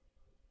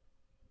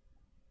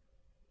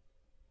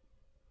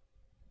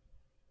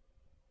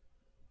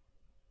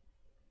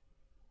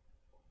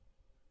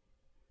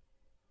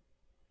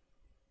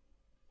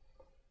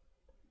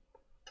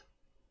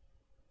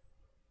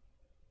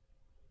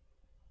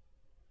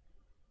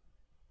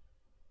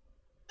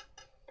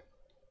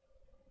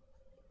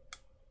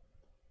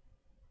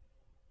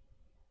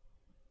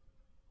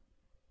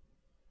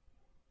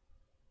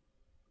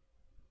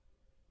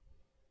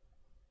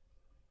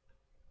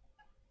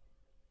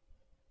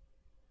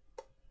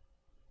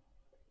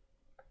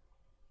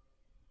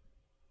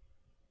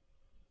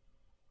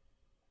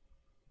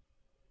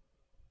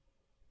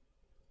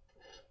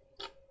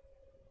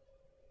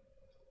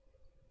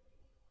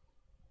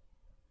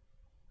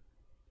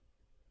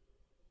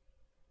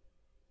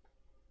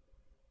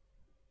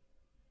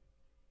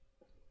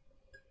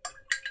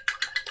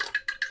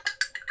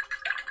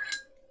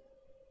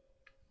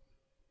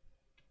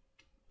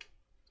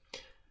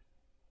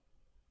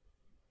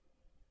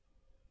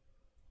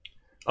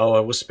 Oh,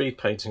 I was speed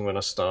painting when I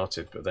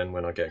started, but then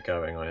when I get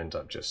going I end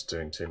up just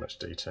doing too much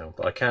detail.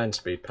 But I can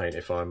speed paint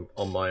if I'm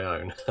on my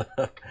own.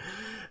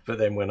 But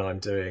then when I'm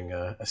doing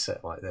a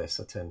set like this,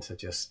 I tend to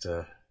just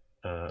and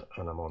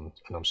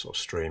I'm sort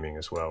of streaming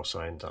as well,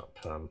 so I end up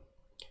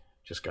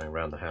just going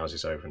around the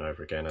houses over and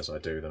over again as I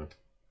do them,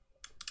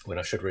 when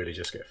I should really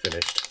just get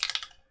finished.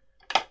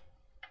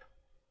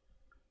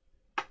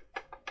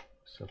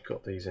 So I've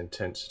got these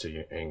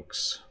intensity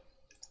inks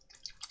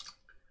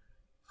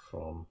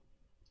from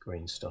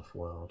Green Stuff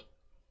World.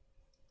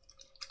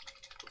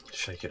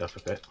 Shake it up a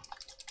bit.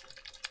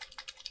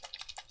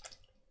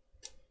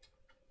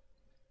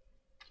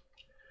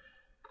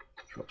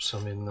 Drop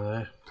some in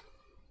there.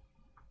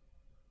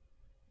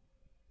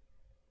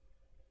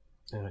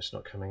 No, it's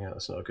not coming out.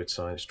 That's not a good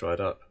sign. It's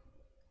dried up.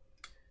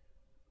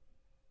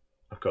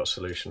 I've got a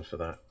solution for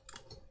that,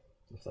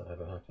 if that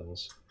ever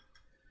happens.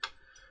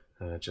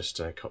 Just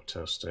a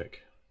cocktail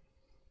stick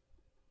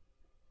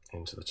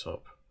into the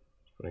top.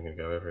 It's probably going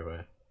to go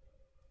everywhere.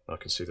 I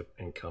can see the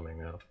ink coming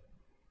now.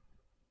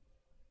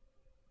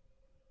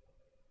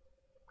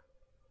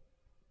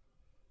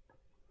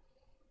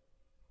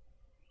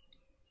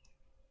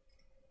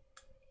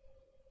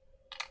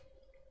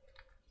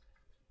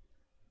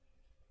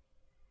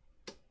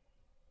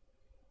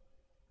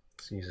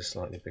 Let's use a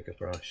slightly bigger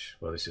brush.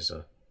 Well, this is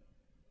a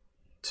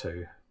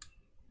 2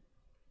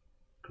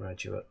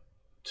 graduate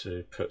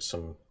to put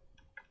some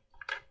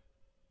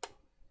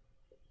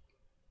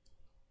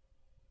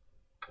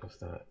of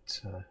that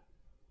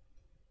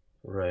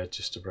red,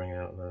 just to bring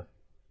out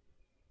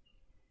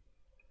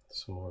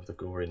some more of the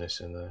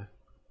goriness in there.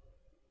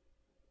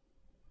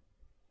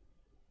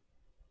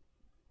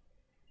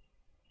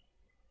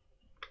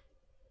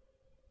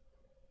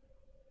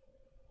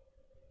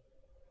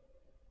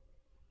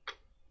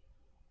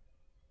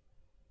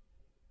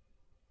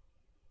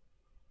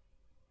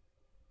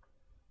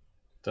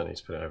 Don't need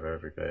to put it over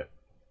every bit.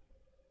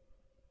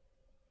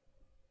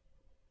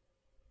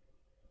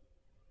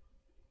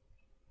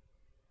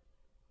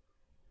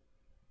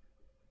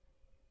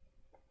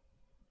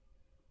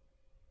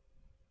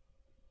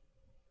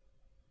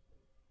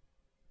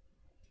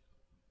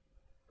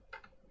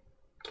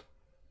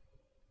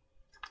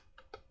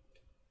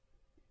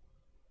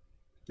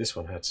 This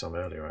one had some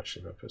earlier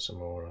actually, but I put some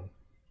more on.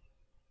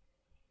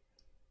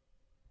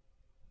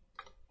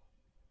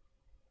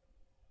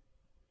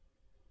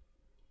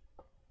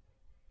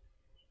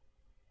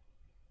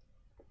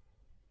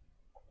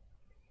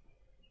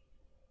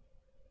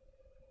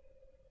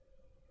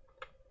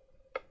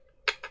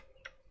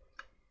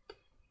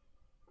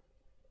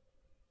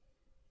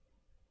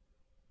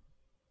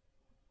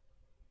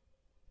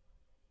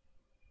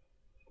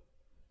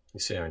 You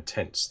see how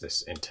intense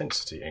this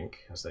intensity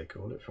ink, as they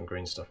call it, from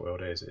Green Stuff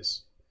World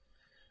is.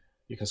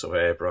 You can sort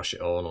of airbrush it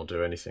on or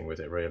do anything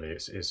with it really.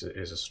 It is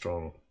a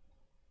strong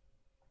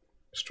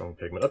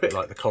pigment, a bit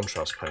like the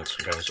contrast paints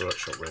from Games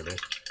Workshop really.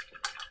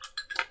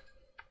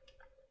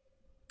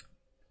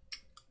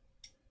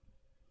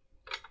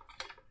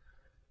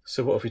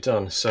 So what have we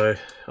done? So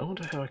I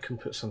wonder how I can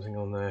put something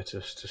on there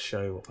just to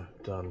show what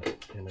I've done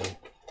in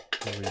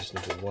a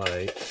reasonable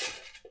way.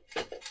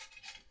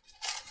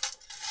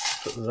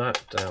 Put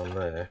that down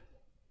there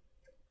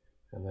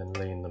and then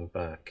lean them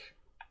back.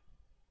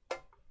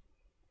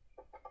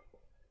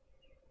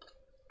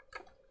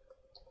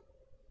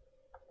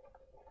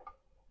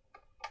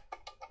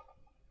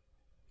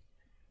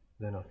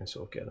 Then I can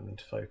sort of get them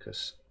into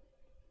focus.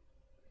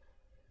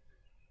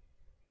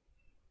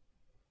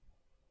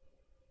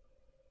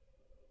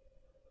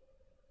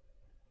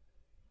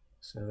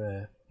 So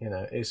there, you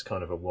know, it is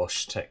kind of a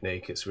wash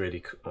technique. It's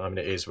really, I mean,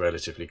 it is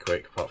relatively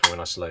quick apart from when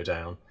I slow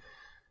down.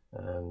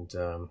 And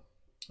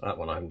that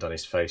one I haven't done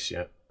his face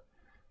yet.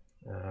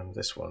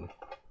 This one,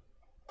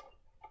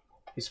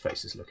 his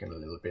face is looking a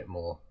little bit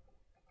more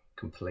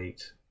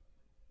complete.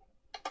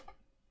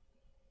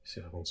 See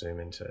if I can zoom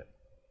into it.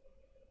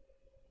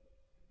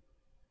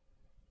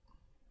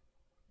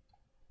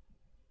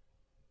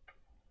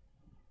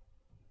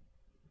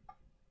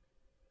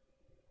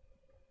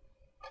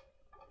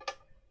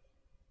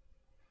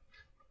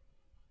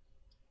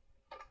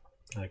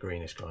 A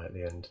greenish guy at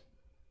the end.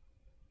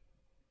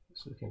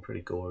 It's looking pretty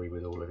gory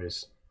with all of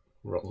his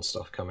rotten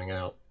stuff coming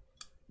out.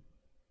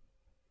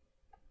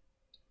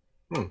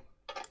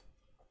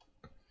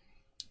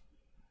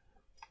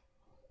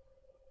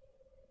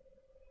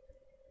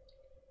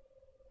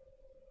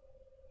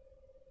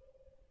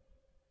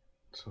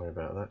 Sorry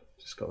about that,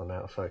 just got them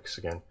out of focus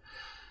again.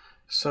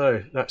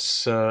 So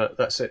that's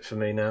it for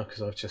me now,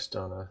 because I've just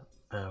done an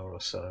hour or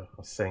so,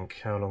 I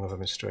think. How long have I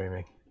been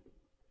streaming?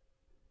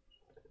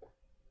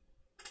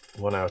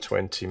 1 hour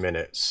 20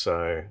 minutes,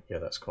 so yeah,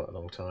 that's quite a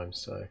long time,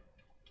 so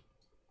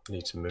I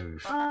need to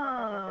move.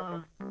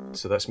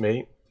 So that's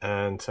me,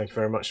 and thank you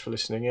very much for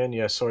listening in.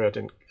 Yeah, sorry I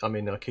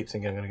keep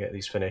thinking I'm going to get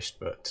these finished,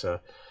 but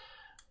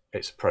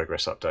it's a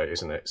progress update,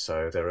 isn't it?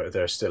 So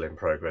they're still in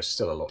progress,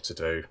 still a lot to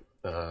do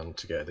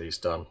to get these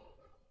done.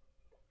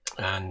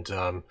 And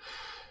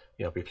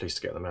yeah, I'll be pleased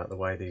to get them out of the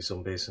way, these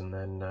zombies, and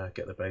then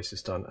get the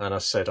bases done. And I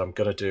said I'm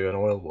going to do an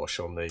oil wash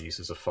on these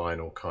as a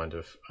final kind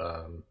of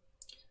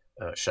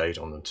shade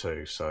on them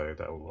too, so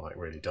that will like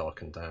really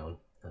darken down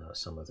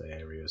some of the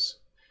areas,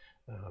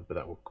 but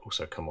that will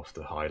also come off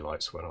the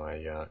highlights when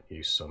I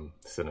use some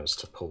thinners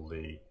to pull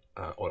the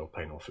oil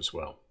paint off as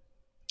well.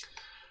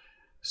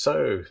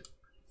 So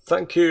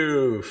thank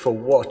you for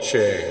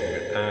watching,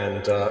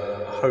 and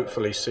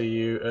hopefully see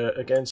you again